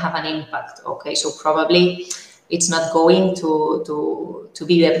this can have an impact. Okay, so probably it's not going to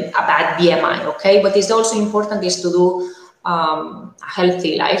be a bad BMI. Okay, but it's also important is to do a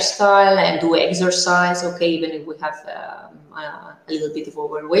healthy lifestyle and do exercise. Okay, even if we have a little bit of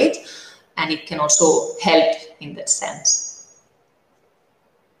overweight, and it can also help in that sense.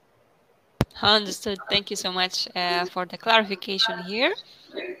 Understood. Thank you so much for the clarification here.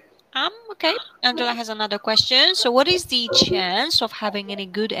 Okay, Angela has another question. So what is the chance of having any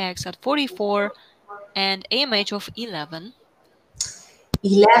good eggs at 44 and AMH of 11?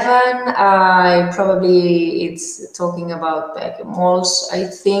 11, probably it's talking about like moles, I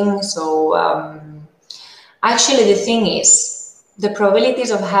think. So actually the thing is, the probabilities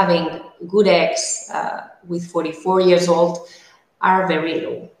of having good eggs with 44 years old are very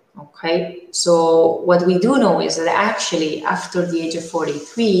low. Okay, so what we do know is that actually after the age of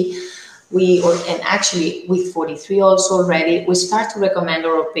 43, and actually with 43 also already, we start to recommend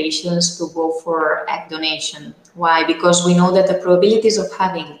our patients to go for egg donation. Why? Because we know that the probabilities of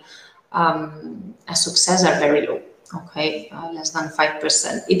having a success are very low. Okay, less than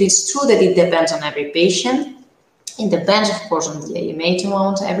 5%. It is true that it depends on every patient. It depends, of course, on the AMH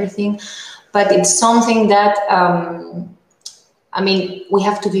amount, everything, but it's something that I mean, we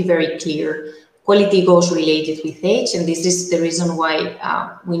have to be very clear. Quality goes related with age, and this is the reason why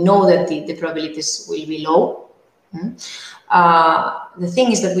we know that the probabilities will be low. The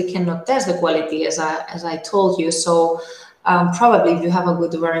thing is that we cannot test the quality, as I told you. So probably if you have a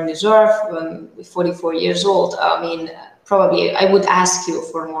good ovarian reserve, 44 years old, I mean, probably I would ask you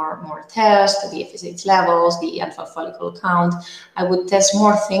for more tests, the FSH levels, the alpha follicle count. I would test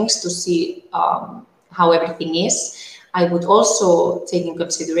more things to see how everything is. I would also take in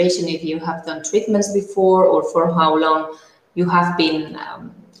consideration if you have done treatments before or for how long you have been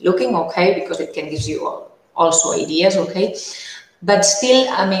looking, okay, because it can give you also ideas, okay? But still,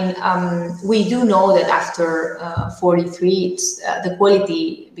 I mean, we do know that after 43, the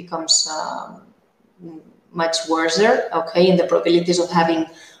quality becomes much worse, okay? And the probabilities of having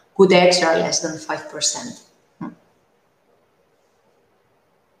good eggs are less than 5%.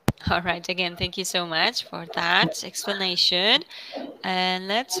 All right, again, thank you so much for that explanation. And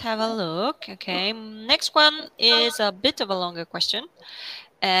let's have a look. Okay, next one is a bit of a longer question.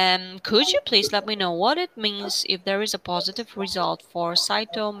 Could you please let me know what it means if there is a positive result for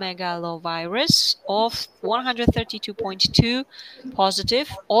cytomegalovirus of 132.2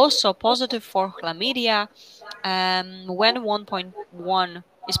 positive, also positive for chlamydia, when 1.1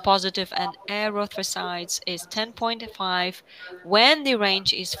 is positive and erythrocytes is 10.5, when the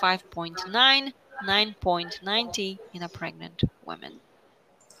range is 5.9, 9.90 in a pregnant woman?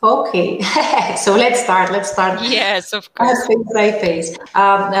 Okay, so let's start. Yes, of course. Phase by phase.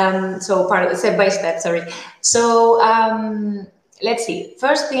 So step by step, sorry. So let's see.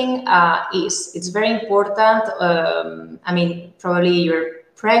 First thing is, it's very important. I mean, probably you're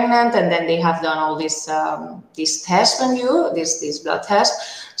pregnant and then they have done all this tests on you, this blood test.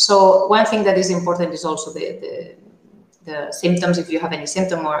 So one thing that is important is also the symptoms, if you have any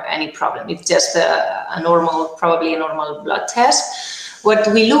symptom or any problem. It's just probably a normal blood test. What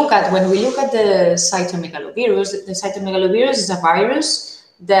we look at when we look at the cytomegalovirus is a virus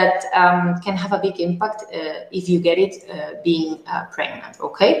that can have a big impact if you get it being pregnant,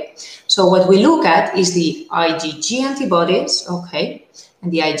 okay? So what we look at is the IgG antibodies, okay,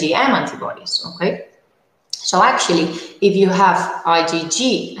 and the IgM antibodies, okay? So actually, if you have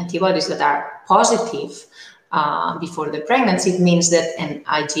IgG antibodies that are positive before the pregnancy, it means that an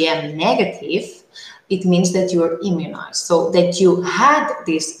IgM negative, it means that you're immunized. So that you had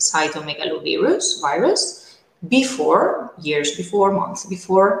this cytomegalovirus virus before, years before, months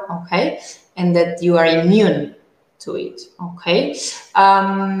before, okay, and that you are immune to it, okay.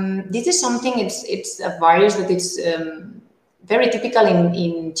 This is something, it's a virus that is very typical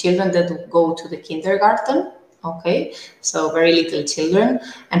in children that go to the kindergarten, okay, so very little children,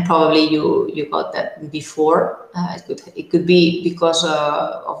 and probably you got that before. It could be because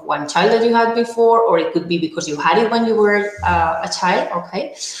of one child that you had before, or it could be because you had it when you were a child,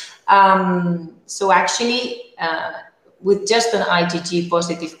 okay. So actually, with just an IgG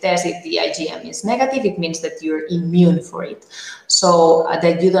positive test, if the IgM is negative, it means that you're immune for it, so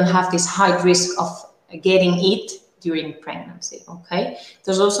that you don't have this high risk of getting it during pregnancy, okay?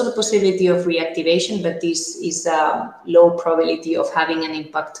 There's also the possibility of reactivation, but this is a low probability of having an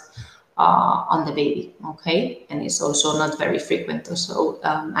impact on the baby, okay? And it's also not very frequent. So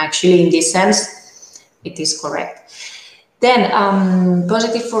actually, in this sense, it is correct. Then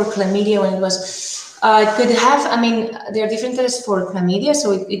positive for chlamydia when it was, it could have, I mean, there are different tests for chlamydia,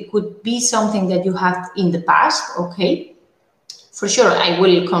 so it could be something that you had in the past, okay? For sure, I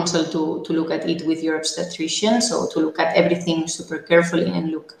will counsel to look at it with your obstetrician, so to look at everything super carefully and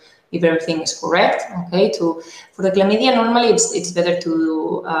look if everything is correct, okay? For the chlamydia, normally it's better to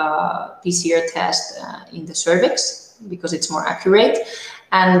do PCR test in the cervix because it's more accurate,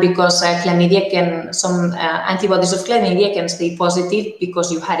 and because chlamydia some antibodies of chlamydia can stay positive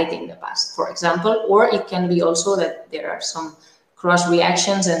because you had it in the past, for example, or it can be also that there are some cross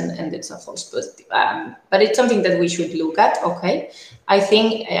reactions and it's a false positive. But it's something that we should look at, okay? I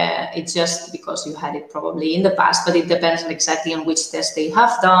think it's just because you had it probably in the past, but it depends exactly on which test they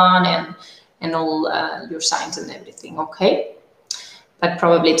have done and all your signs and everything, okay? But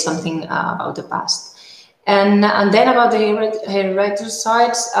probably it's something about the past. And then about the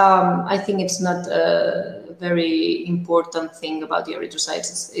erythrocytes, I think it's not a very important thing about the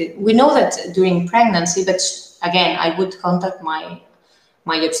erythrocytes. We know that during pregnancy, but again, I would contact my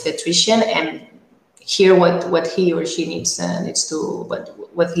obstetrician and hear what he or she needs to,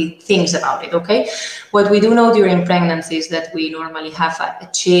 what he thinks about it, okay? What we do know during pregnancy is that we normally have a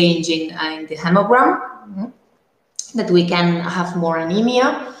change in the hemogram, that we can have more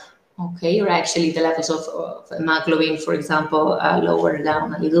anemia, okay, or actually the levels of hemoglobin, for example, lower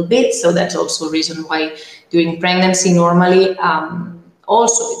down a little bit. So that's also a reason why during pregnancy, normally,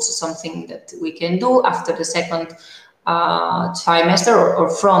 also it's something that we can do after the second trimester or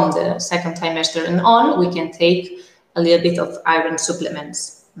from the second trimester and on, we can take a little bit of iron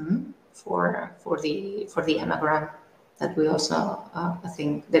supplements for the hemogram. That we also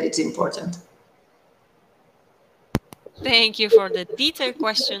think that it's important. Thank you for the detailed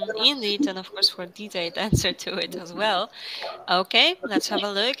question indeed, and of course for detailed answer to it as well. Okay, let's have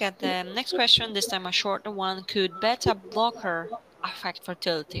a look at the next question, this time a shorter one. Could beta blocker affect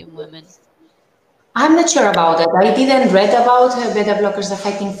fertility in women? I'm not sure about that. I didn't read about beta blockers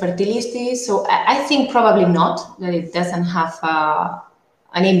affecting fertility, so I think probably not, that it doesn't have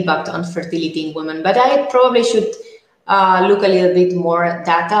an impact on fertility in women, but I probably should look a little bit more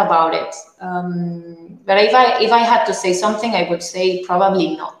data about it. But if I had to say something, I would say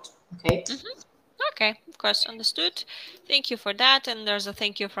probably not, okay? Okay, of course, understood. Thank you for that. And there's a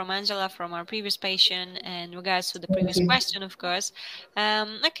thank you from Angela from our previous patient in regards to the previous question, of course.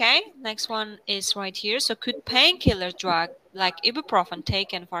 Okay, next one is right here. So could painkiller drug like ibuprofen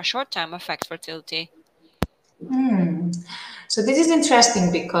taken for a short time affect fertility? So this is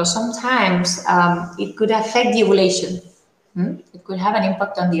interesting because sometimes it could affect the ovulation. It could have an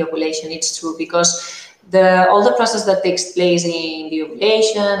impact on the ovulation. It's true, because all the process that takes place in the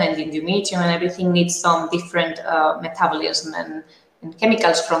ovulation and the endometrium and everything needs some different metabolism and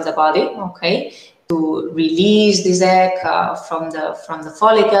chemicals from the body. Okay, to release this egg from the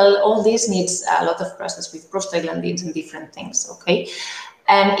follicle. All this needs a lot of process with prostaglandins and different things. Okay.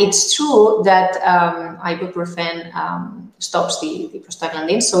 And it's true that ibuprofen stops the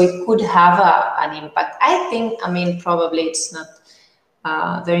prostaglandins, so it could have an impact. I mean, probably it's not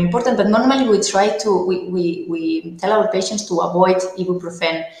very important, but normally we tell our patients to avoid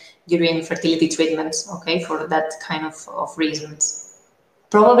ibuprofen during fertility treatments, okay, for that kind of reasons.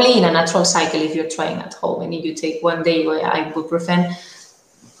 Probably in a natural cycle, if you're trying at home and if you take one day ibuprofen,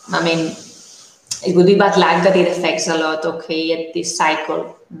 I mean, it would be bad luck that it affects a lot, okay, at this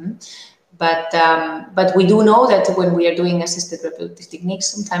cycle. But we do know that when we are doing assisted reproductive techniques,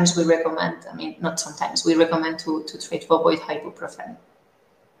 sometimes we recommend, I mean, not sometimes, we recommend to try to avoid ibuprofen.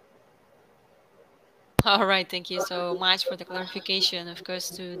 All right, thank you so much for the clarification, of course,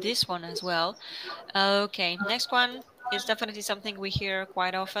 to this one as well. Okay, next one is definitely something we hear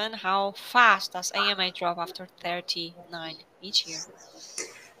quite often. How fast does AMH drop after 39 each year?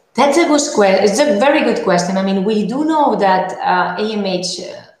 That's a good question. It's a very good question. I mean, we do know that AMH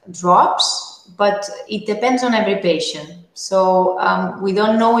drops, but it depends on every patient. So we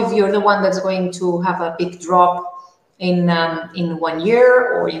don't know if you're the one that's going to have a big drop in 1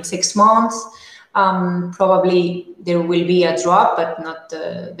 year or in 6 months. Probably there will be a drop, but not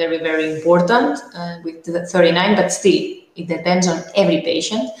very, very important with the 39, but still, it depends on every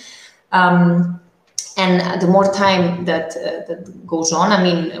patient. And the more time that goes on, I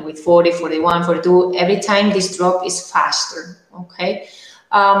mean, with 40, 41, 42, every time this drop is faster, okay?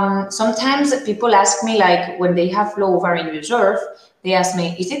 Sometimes people ask me, like, when they have low ovarian reserve, they ask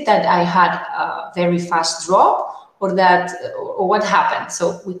me, is it that I had a very fast drop or what happened?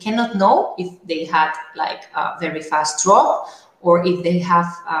 So we cannot know if they had like a very fast drop or if they have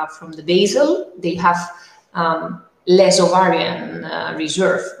from the basal, they have less ovarian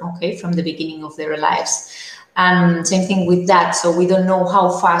reserve, okay, from the beginning of their lives. And same thing with that. So we don't know how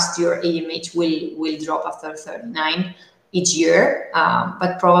fast your AMH will drop after 39 each year.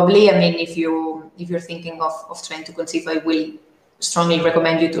 But probably, I mean, if you're thinking of trying to conceive, I will strongly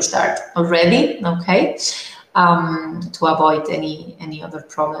recommend you to start already, okay, to avoid any other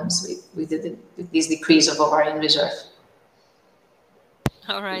problems with this decrease of ovarian reserve.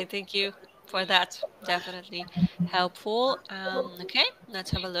 All right, thank you for that. Definitely helpful. Okay,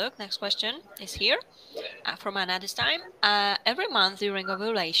 let's have a look. Next question is here from Anna this time. Every month during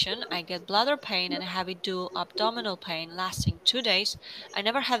ovulation, I get bladder pain and heavy dual abdominal pain lasting 2 days. I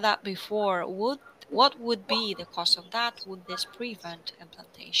never had that before. What would be the cause of that? Would this prevent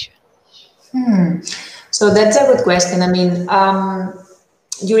implantation? So that's a good question. I mean,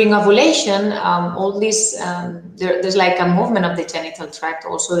 during ovulation, all this, there's like a movement of the genital tract.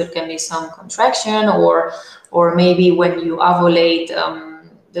 Also, there can be some contraction, or maybe when you ovulate,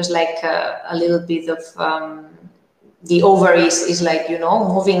 there's like a little bit of the ovaries is like, you know,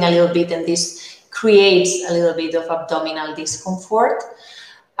 moving a little bit, and this creates a little bit of abdominal discomfort.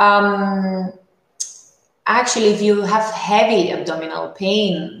 Actually, if you have heavy abdominal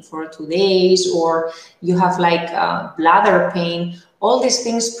pain for 2 days, or you have like bladder pain, all these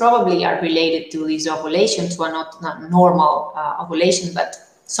things probably are related to this ovulation, to a not normal ovulation, but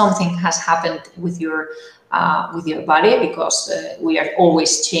something has happened with your body, because we are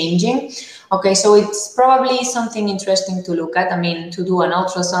always changing. Okay, so it's probably something interesting to look at. I mean, to do an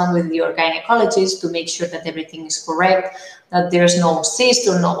ultrasound with your gynecologist to make sure that everything is correct, that there's no cyst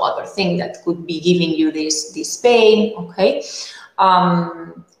or no other thing that could be giving you this pain. Okay,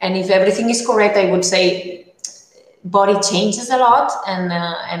 and if everything is correct, I would say body changes a lot, and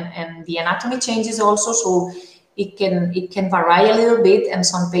the anatomy changes also, so it can vary a little bit. And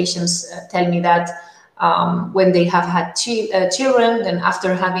some patients tell me that when they have had children, then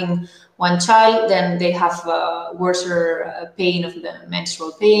after having one child, then they have worse pain of the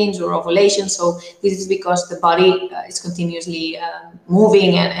menstrual pains or ovulation. So this is because the body is continuously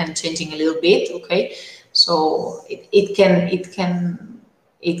moving and changing a little bit. Okay, so it can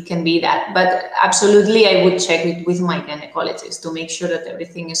be that, but absolutely I would check it with my gynecologist to make sure that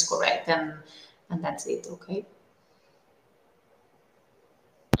everything is correct, and that's it. Okay.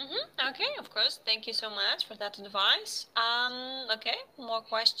 Okay, of course. Thank you so much for that advice. Okay, more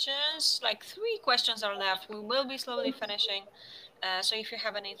questions. Like 3 questions are left. We will be slowly finishing. So if you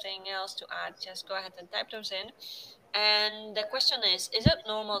have anything else to add, just go ahead and type those in. And the question is it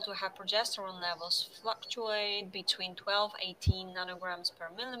normal to have progesterone levels fluctuate between 12-18 nanograms per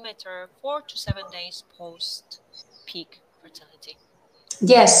millimeter 4 to 7 days post-peak fertility?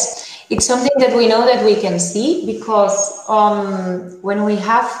 Yes, it's something that we know that we can see, because when we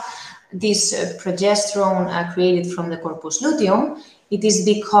have this progesterone created from the corpus luteum, it is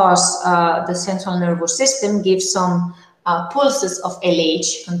because the central nervous system gives some pulses of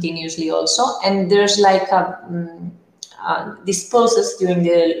LH continuously also, and there's like these pulses during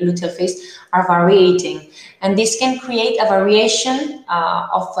the luteal phase are variating, and this can create a variation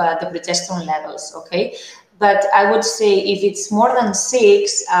of the progesterone levels. Okay. But I would say if it's more than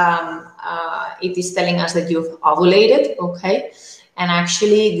 6, it is telling us that you've ovulated, okay? And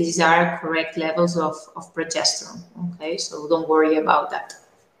actually, these are correct levels of progesterone, okay? So don't worry about that.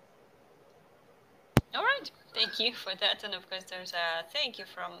 All right, thank you for that. And of course, there's a thank you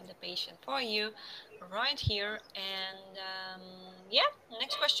from the patient for you right here. And yeah,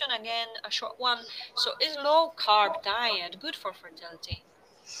 next question again, a short one. So is low-carb diet good for fertility?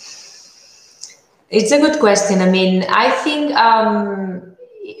 It's a good question. I mean, I think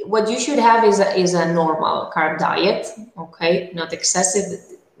what you should have is a normal carb diet, okay? Not excessive,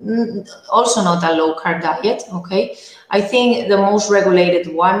 also not a low carb diet, okay? I think the most regulated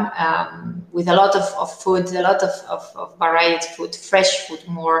one, with a lot of food, a lot of variety food, fresh food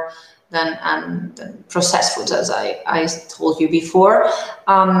more than processed foods, as I told you before.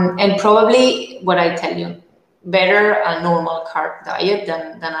 And probably what I tell you, better a normal carb diet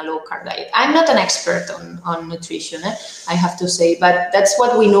than a low carb diet. I'm not an expert on nutrition, I have to say, but that's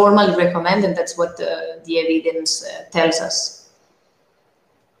what we normally recommend, and that's what the evidence tells us.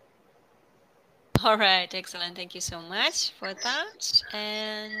 All right, excellent. Thank you so much for that.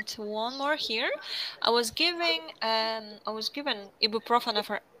 And one more here. I was given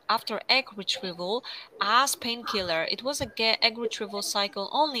ibuprofen after egg retrieval as painkiller. It was a egg retrieval cycle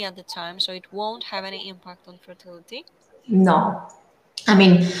only at the time, so it won't have any impact on fertility. No, I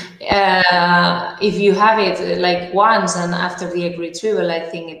mean, if you have it like once and after the egg retrieval, I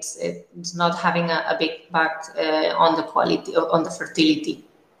think it's not having a big impact on the quality, on the fertility.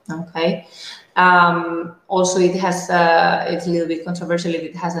 Okay. Also, it has it's a little bit controversial if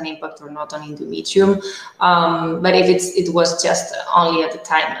it has an impact or not on endometrium. But if it was just only at the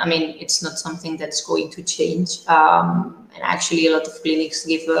time, I mean, it's not something that's going to change. And actually, a lot of clinics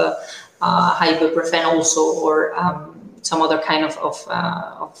give ibuprofen also, or some other kind of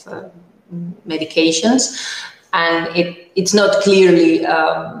medications, and it's not clearly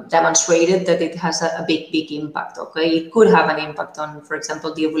demonstrated that it has a big impact. Okay, it could have an impact on, for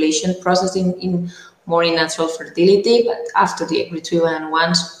example, the ovulation process in more in natural fertility, but after the egg retrieval and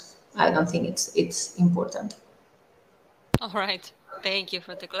once, I don't think it's important. All right, thank you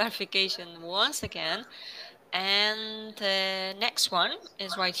for the clarification once again. And the next one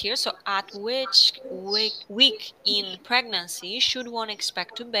is right here. So at which week in pregnancy should one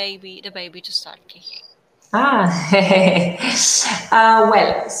expect the baby to start kicking?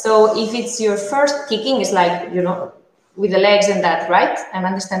 Well, so if it's your first kicking, it's like, with the legs and that, right? I'm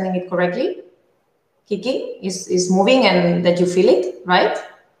understanding it correctly? Kicking is moving and that you feel it, right?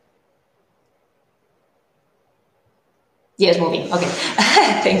 Yes, moving. Okay,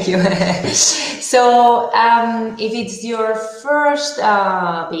 thank you. So if it's your first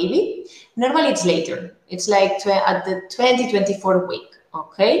baby, normally it's later. It's like at the 24th week,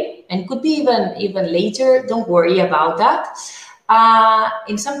 okay? And it could be even later. Don't worry about that.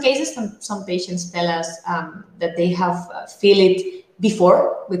 In some cases, some patients tell us that they have feel it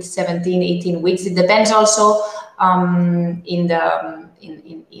before with 17, 18 weeks. It depends also in the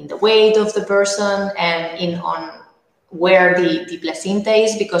weight of the person and on where the placenta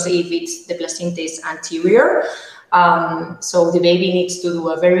is, because if the placenta is anterior, so the baby needs to do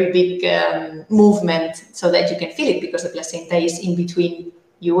a very big movement so that you can feel it, because the placenta is in between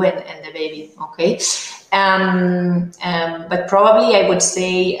you and the baby, okay? But probably I would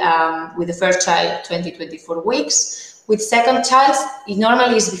say with the first child, 24 weeks. With second child, it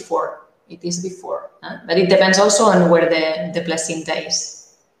normally is before. it is before. But it depends also on where the placenta is.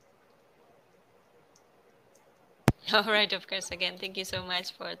 All right, of course. Again, thank you so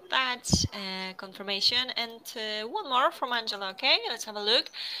much for that confirmation. And one more from Angela. Okay, let's have a look.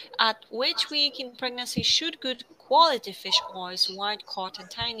 At which week in pregnancy should good quality fish oils, white cod and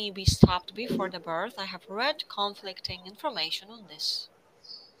tiny, be stopped before the birth? I have read conflicting information on this.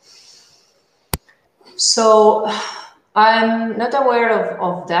 So I'm not aware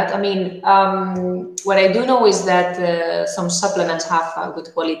of that. I mean, what I do know is that some supplements have good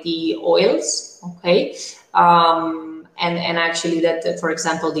quality oils, okay? And actually that, for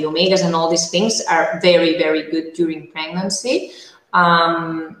example, the omegas and all these things are very, very good during pregnancy.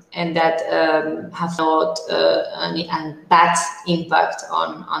 And that have not any bad impact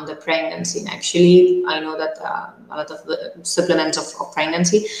on the pregnancy. And actually, I know that a lot of the supplements of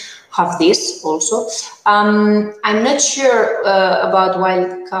pregnancy have this also. I'm not sure about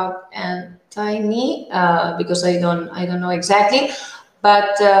wild cod and tiny because I don't know exactly,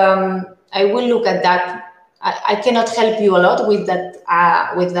 but I will look at that. I cannot help you a lot with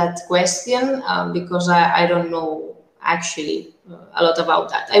that question because I don't know actually a lot about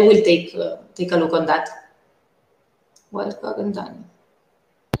that. I will take a look on that. Wild cod and tiny.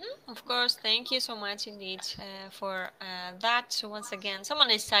 Of course, thank you so much indeed for that. So once again,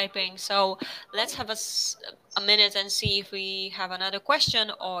 someone is typing, so let's have a minute and see if we have another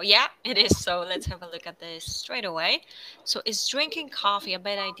question. Or yeah, it is. So let's have a look at this straight away. So is drinking coffee a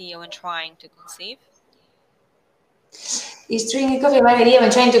bad idea when trying to conceive? Is drinking coffee a bad idea when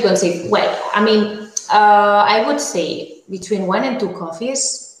trying to conceive? Well, I mean, I would say between 1 and 2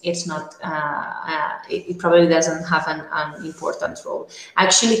 coffees, it's not, it probably doesn't have an important role.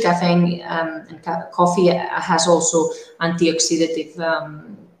 Actually, caffeine and coffee has also antioxidative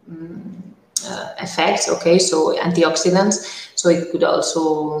effects, okay, so antioxidants, so it could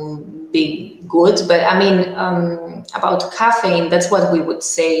also be good. But I mean, about caffeine, that's what we would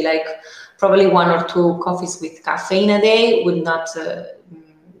say, like probably 1 or 2 coffees with caffeine a day would not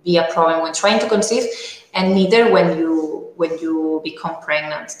be a problem when trying to conceive, and neither when you become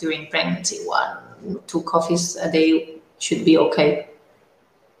pregnant during pregnancy. 1, 2 coffees a day should be okay.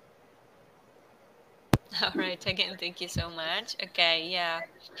 All right, again, thank you so much. Okay, yeah.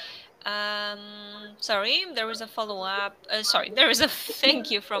 Sorry, there is a follow-up. Sorry, there is a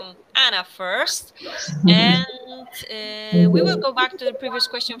thank you from Anna first. And we will go back to the previous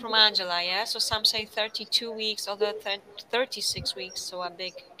question from Angela, yeah? So some say 32 weeks, other 36 weeks, so a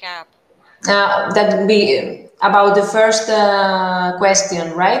big gap. That would be about the first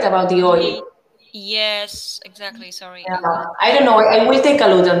question, right? About the oil. Yes, exactly. Sorry. I don't know. I will take a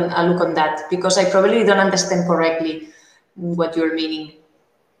look on that because I probably don't understand correctly what you're meaning.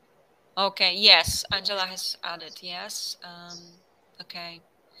 Okay. Yes, Angela has added. Yes. Okay.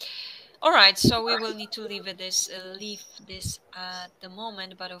 All right, so we will need to leave this at the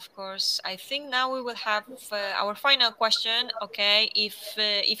moment, but of course, I think now we will have our final question. Okay,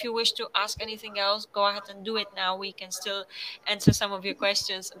 if you wish to ask anything else, go ahead and do it now. We can still answer some of your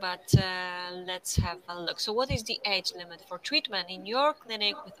questions, but let's have a look. So, what is the age limit for treatment in your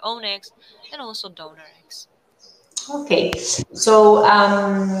clinic with own eggs and also donor eggs? Okay, so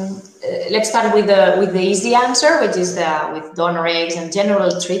let's start with the easy answer, which is with donor eggs and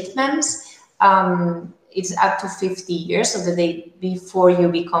general treatments. It's up to 50 years, so the day before you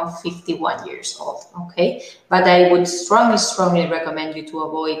become 51 years old. Okay, but I would strongly recommend you to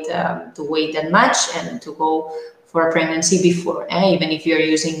avoid to wait that much and to go for a pregnancy before, even if you're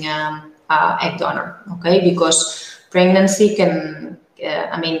using egg donor. Okay, because pregnancy can,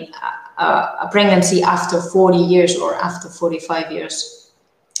 I mean. A pregnancy after 40 years or after 45 years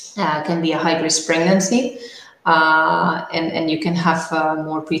can be a high-risk pregnancy, and you can have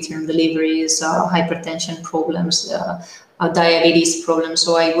more preterm deliveries, hypertension problems, diabetes problems.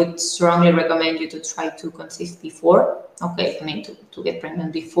 So I would strongly recommend you to try to conceive before. Okay, I mean to get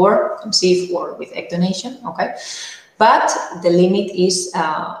pregnant before conceive or with egg donation. Okay, but the limit is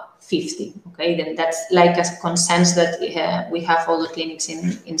 50. Okay, then that's like a consensus that we have all the clinics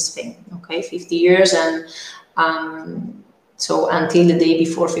in Spain. Okay, 50 years, and so until the day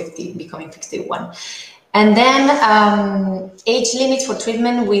before 50, becoming 51. And then age limit for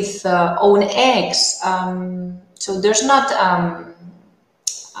treatment with own eggs. So there's not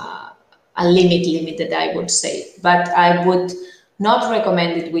a limit that I would say, but I would not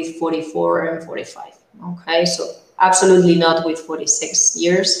recommend it with 44 and 45. Okay, so absolutely not with 46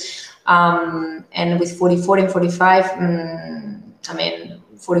 years. And with 44 and 45, I mean,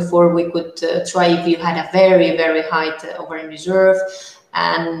 44 we could try if you had a very high ovarian reserve,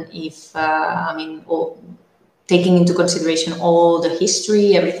 and if I mean, taking into consideration all the history,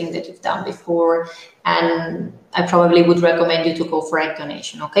 everything that you've done before, and I probably would recommend you to go for egg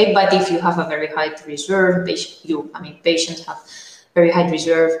donation, okay? But if you have a very high reserve, patients have very high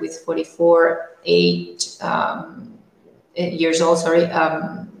reserve with 44 years old, sorry,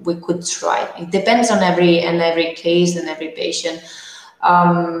 we could try. It depends on every case and every patient.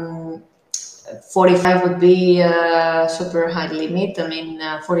 45 would be a super high limit. I mean,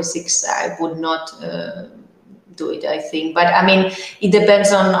 46, I would not do it, I think. But I mean, it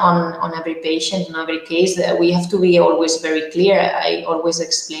depends on every patient, on every case. We have to be always very clear. I always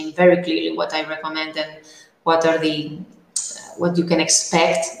explain very clearly what I recommend and what are what you can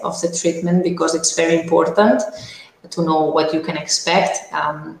expect of the treatment, because it's very important to know what you can expect.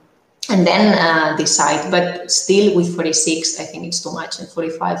 And then decide. But still, with 46, I think it's too much, and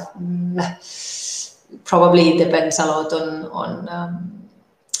 45 probably depends a lot on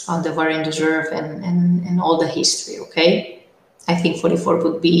the ovarian reserve and all the history. Okay, I think 44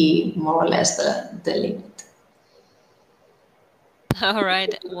 would be more or less the limit. All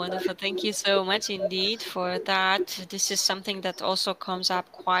right, wonderful. Thank you so much indeed for that. This is something that also comes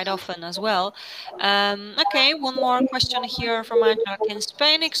up quite often as well. Okay, one more question here from Angela. Can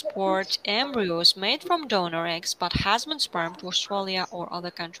Spain export embryos made from donor eggs but husband sperm to Australia or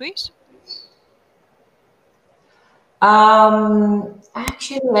other countries?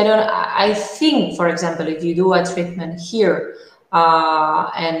 Actually, I think, for example, if you do a treatment here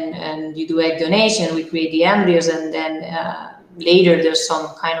and you do egg donation, we create the embryos, and then later there's some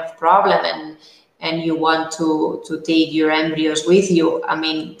kind of problem and you want to take your embryos with you, I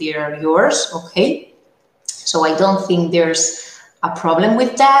mean, they are yours, okay? So I don't think there's a problem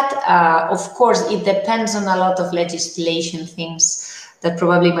with that. Of course, it depends on a lot of legislation things that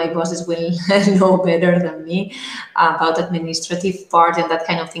probably my bosses will know better than me about administrative part and that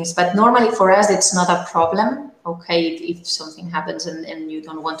kind of things. But normally for us, it's not a problem. Okay, if something happens and you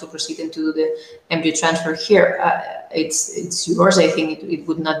don't want to proceed into the embryo transfer here, it's yours. I think it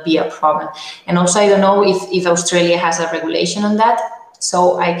would not be a problem. And also, I don't know if Australia has a regulation on that,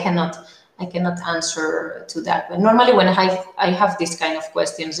 so I cannot answer to that. But normally when I have these kind of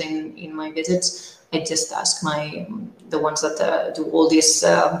questions in my visits, I just ask the ones that do all this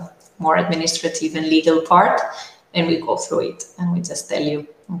more administrative and legal part, and we go through it and we just tell you,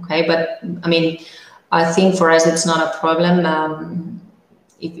 okay? But I mean, I think for us it's not a problem.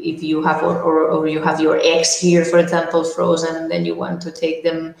 If you have or you have your eggs here, for example, frozen, and then you want to take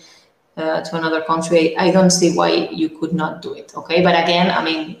them to another country, I don't see why you could not do it. Okay, but again, I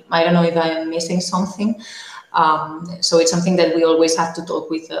mean, I don't know if I am missing something. So it's something that we always have to talk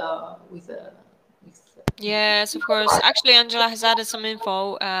with. Yes, of course. Actually, Angela has added some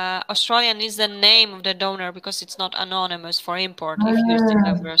info. Australian is the name of the donor because it's not anonymous for import if used in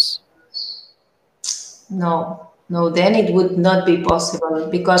embryos. No, then it would not be possible,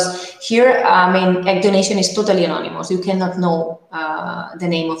 because here, I mean, egg donation is totally anonymous. You cannot know the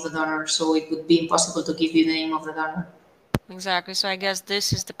name of the donor, so it would be impossible to give you the name of the donor. Exactly. So I guess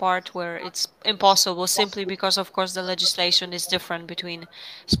this is the part where it's impossible, simply because, of course, the legislation is different between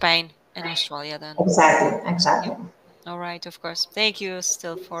Spain and Australia then. Exactly. Yep. All right, of course. Thank you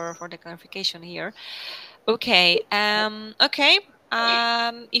still for the clarification here. Okay. Okay.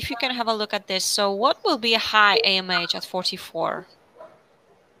 If you can have a look at this. So what will be a high AMH at 44?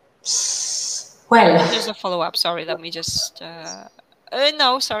 Well, there's a follow-up. Sorry, let me just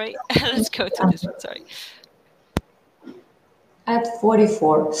no, sorry. Let's go to this one. Sorry. At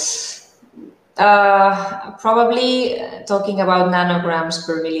 44, probably talking about nanograms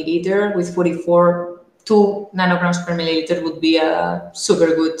per milliliter. With 44, 2 nanograms per milliliter would be a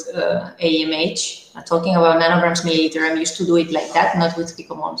super good AMH. Talking about nanograms milliliter, I'm used to do it like that, not with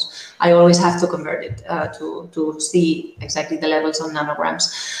picomoles. I always have to convert it to see exactly the levels on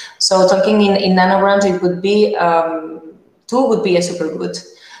nanograms. So talking in nanograms, it would be 2 would be a super good.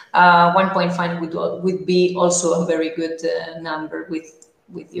 1.5 would be also a very good number with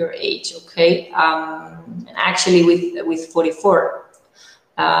your age, okay? Actually, with 44,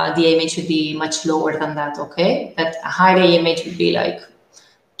 the AMH should be much lower than that, okay? But a high AMH would be like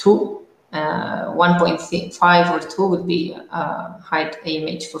 2, 1.5 or 2 would be a high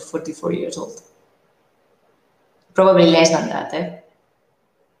AMH for 44 years old. Probably less than that, eh?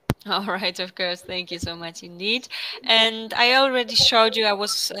 All right, of course. Thank you so much indeed. And I already showed you,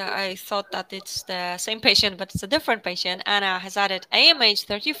 I thought that it's the same patient, but it's a different patient. Anna has added AMH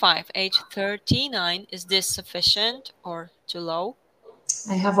 35, age 39. Is this sufficient or too low?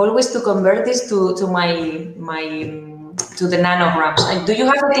 I have always to convert this to the nanograms. Do you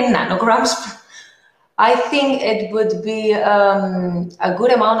have it in nanograms? I think it would be a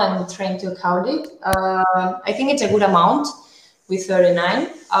good amount. I'm trying to count it. I think it's a good amount with 39.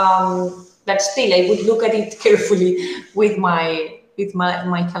 But still, I would look at it carefully with my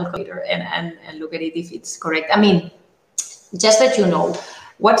calculator and look at it if it's correct. I mean, just that you know,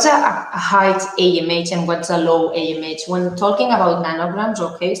 what's a high AMH and what's a low AMH when talking about nanograms.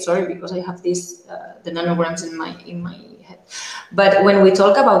 Okay, sorry, because I have this the nanograms in my head. But when we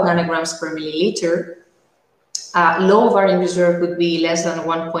talk about nanograms per milliliter, low ovarian reserve would be less than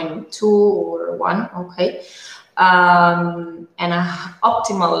 1.2 or 1. Okay. And an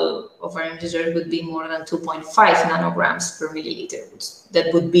optimal ovarian reserve would be more than 2.5 nanograms per milliliter.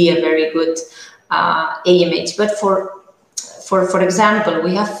 That would be a very good AMH. But for example,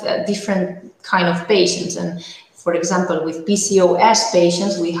 we have different kind of patients, and for example, with PCOS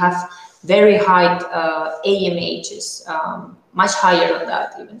patients, we have very high AMHs, much higher than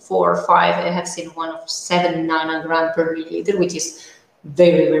that, even 4 or 5. I have seen one of 7 nanogram per milliliter, which is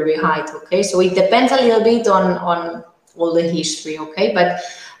very, very high. Okay, so it depends a little bit on all the history. Okay, but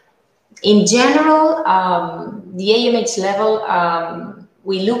in general, the AMH level,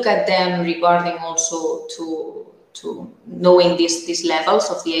 we look at them regarding also to knowing these levels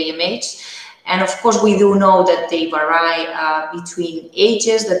of the AMH. And of course, we do know that they vary between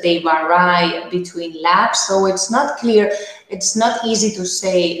ages, that they vary between labs. So it's not clear, it's not easy to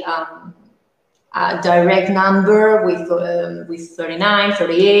say a direct number with 39,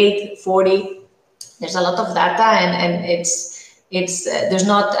 38, 40. There's a lot of data, and it's there's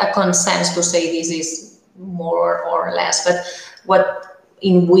not a consensus to say this is more or less. But what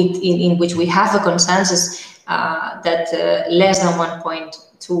in which we have a consensus that less than 1.2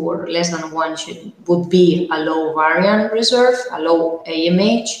 or less than 1 would be a low ovarian reserve, a low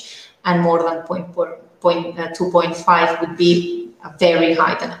AMH, and more than 2.5 would be a very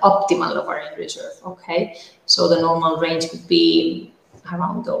high and optimal ovarian reserve. Okay, so the normal range would be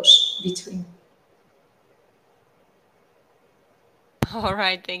around those between. All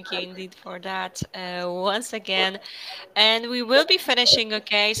right, thank you indeed for that once again. And we will be finishing,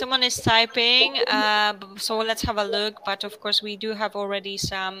 okay? Someone is typing, so let's have a look. But of course, we do have already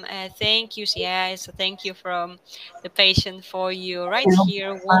some thank yous. Yeah, it's a thank you from the patient for you right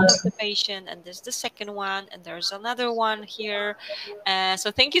here. One of the patient, and there's the second one, and there's another one here.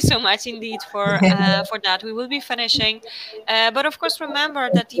 So thank you so much indeed for that. We will be finishing. But of course, remember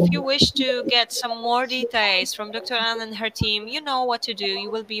that if you wish to get some more details from Dr. Anna and her team, you know what to do. You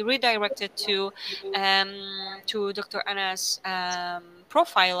will be redirected to Dr. Anna's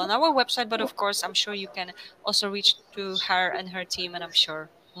profile on our website. But of course, I'm sure you can also reach to her and her team, and I'm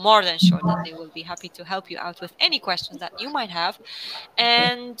more than sure that they will be happy to help you out with any questions that you might have.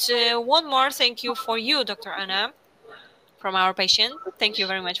 And one more thank you for you, Dr. Anna, from our patient. Thank you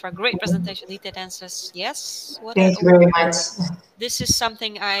very much for a great presentation, detailed answers. Yes. Thank you very much. This is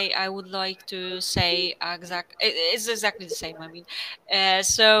something I would like to say. It's exactly the same. I mean,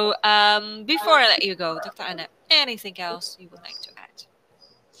 so before I let you go, Dr. Anna, anything else you would like to add?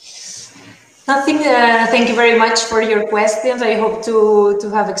 Nothing. Thank you very much for your questions. I hope to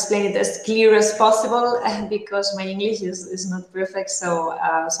have explained it as clear as possible, because my English is not perfect. So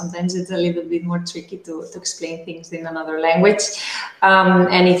sometimes it's a little bit more tricky to explain things in another language.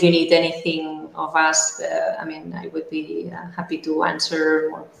 And if you need anything of us, I mean, I would be happy to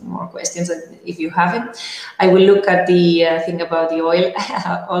answer more questions if you haven't. I will look at the thing about the oil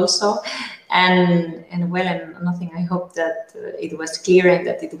also. And nothing. I hope that it was clear and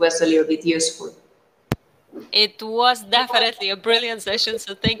that it was a little bit useful. It was definitely a brilliant session.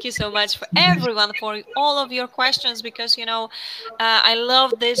 So thank you so much for everyone for all of your questions, because, you know, I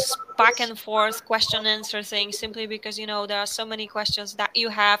love this back and forth question answer thing, simply because, you know, there are so many questions that you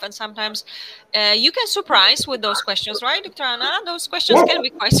have, and sometimes you can surprise with those questions, right, Dr. Anna? Those questions can be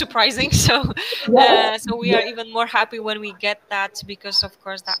quite surprising. So so we are even more happy when we get that, because of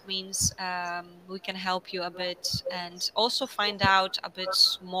course that means we can help you a bit and also find out a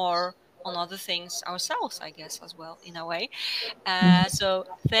bit more on other things ourselves, I guess, as well, in a way. So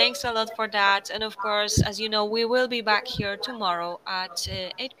thanks a lot for that. And of course, as you know, we will be back here tomorrow at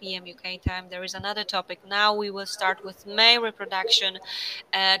 8 p.m. UK time. There is another topic. Now we will start with male reproduction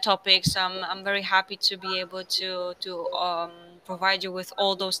topics. I'm very happy to be able to provide you with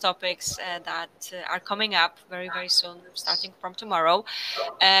all those topics that are coming up very, very soon, starting from tomorrow.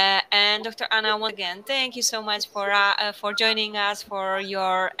 And Dr. Anna, once again, thank you so much for joining us, for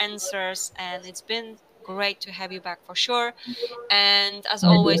your answers, and it's been great to have you back for sure. And as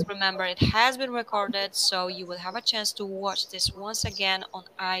always, remember, it has been recorded, so you will have a chance to watch this once again on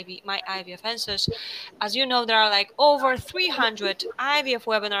my IVF Answers. As you know, there are like over 300 IVF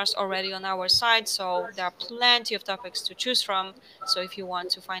webinars already on our site, so there are plenty of topics to choose from. So if you want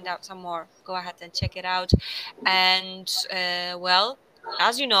to find out some more, go ahead and check it out. And well,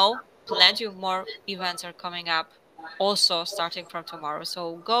 as you know, plenty of more events are coming up also starting from tomorrow.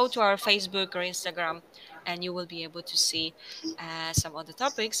 So go to our Facebook or Instagram and you will be able to see some other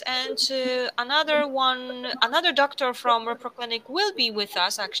topics. And another doctor from Reproclinic will be with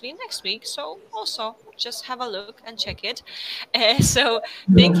us actually next week. So also just have a look and check it. So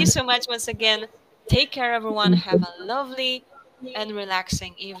thank you so much once again. Take care, everyone. Have a lovely and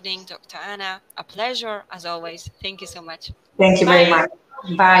relaxing evening, Dr. Anna. A pleasure as always. Thank you so much. Thank you Bye. very much.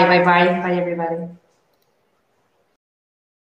 Bye, bye, bye, bye, everybody.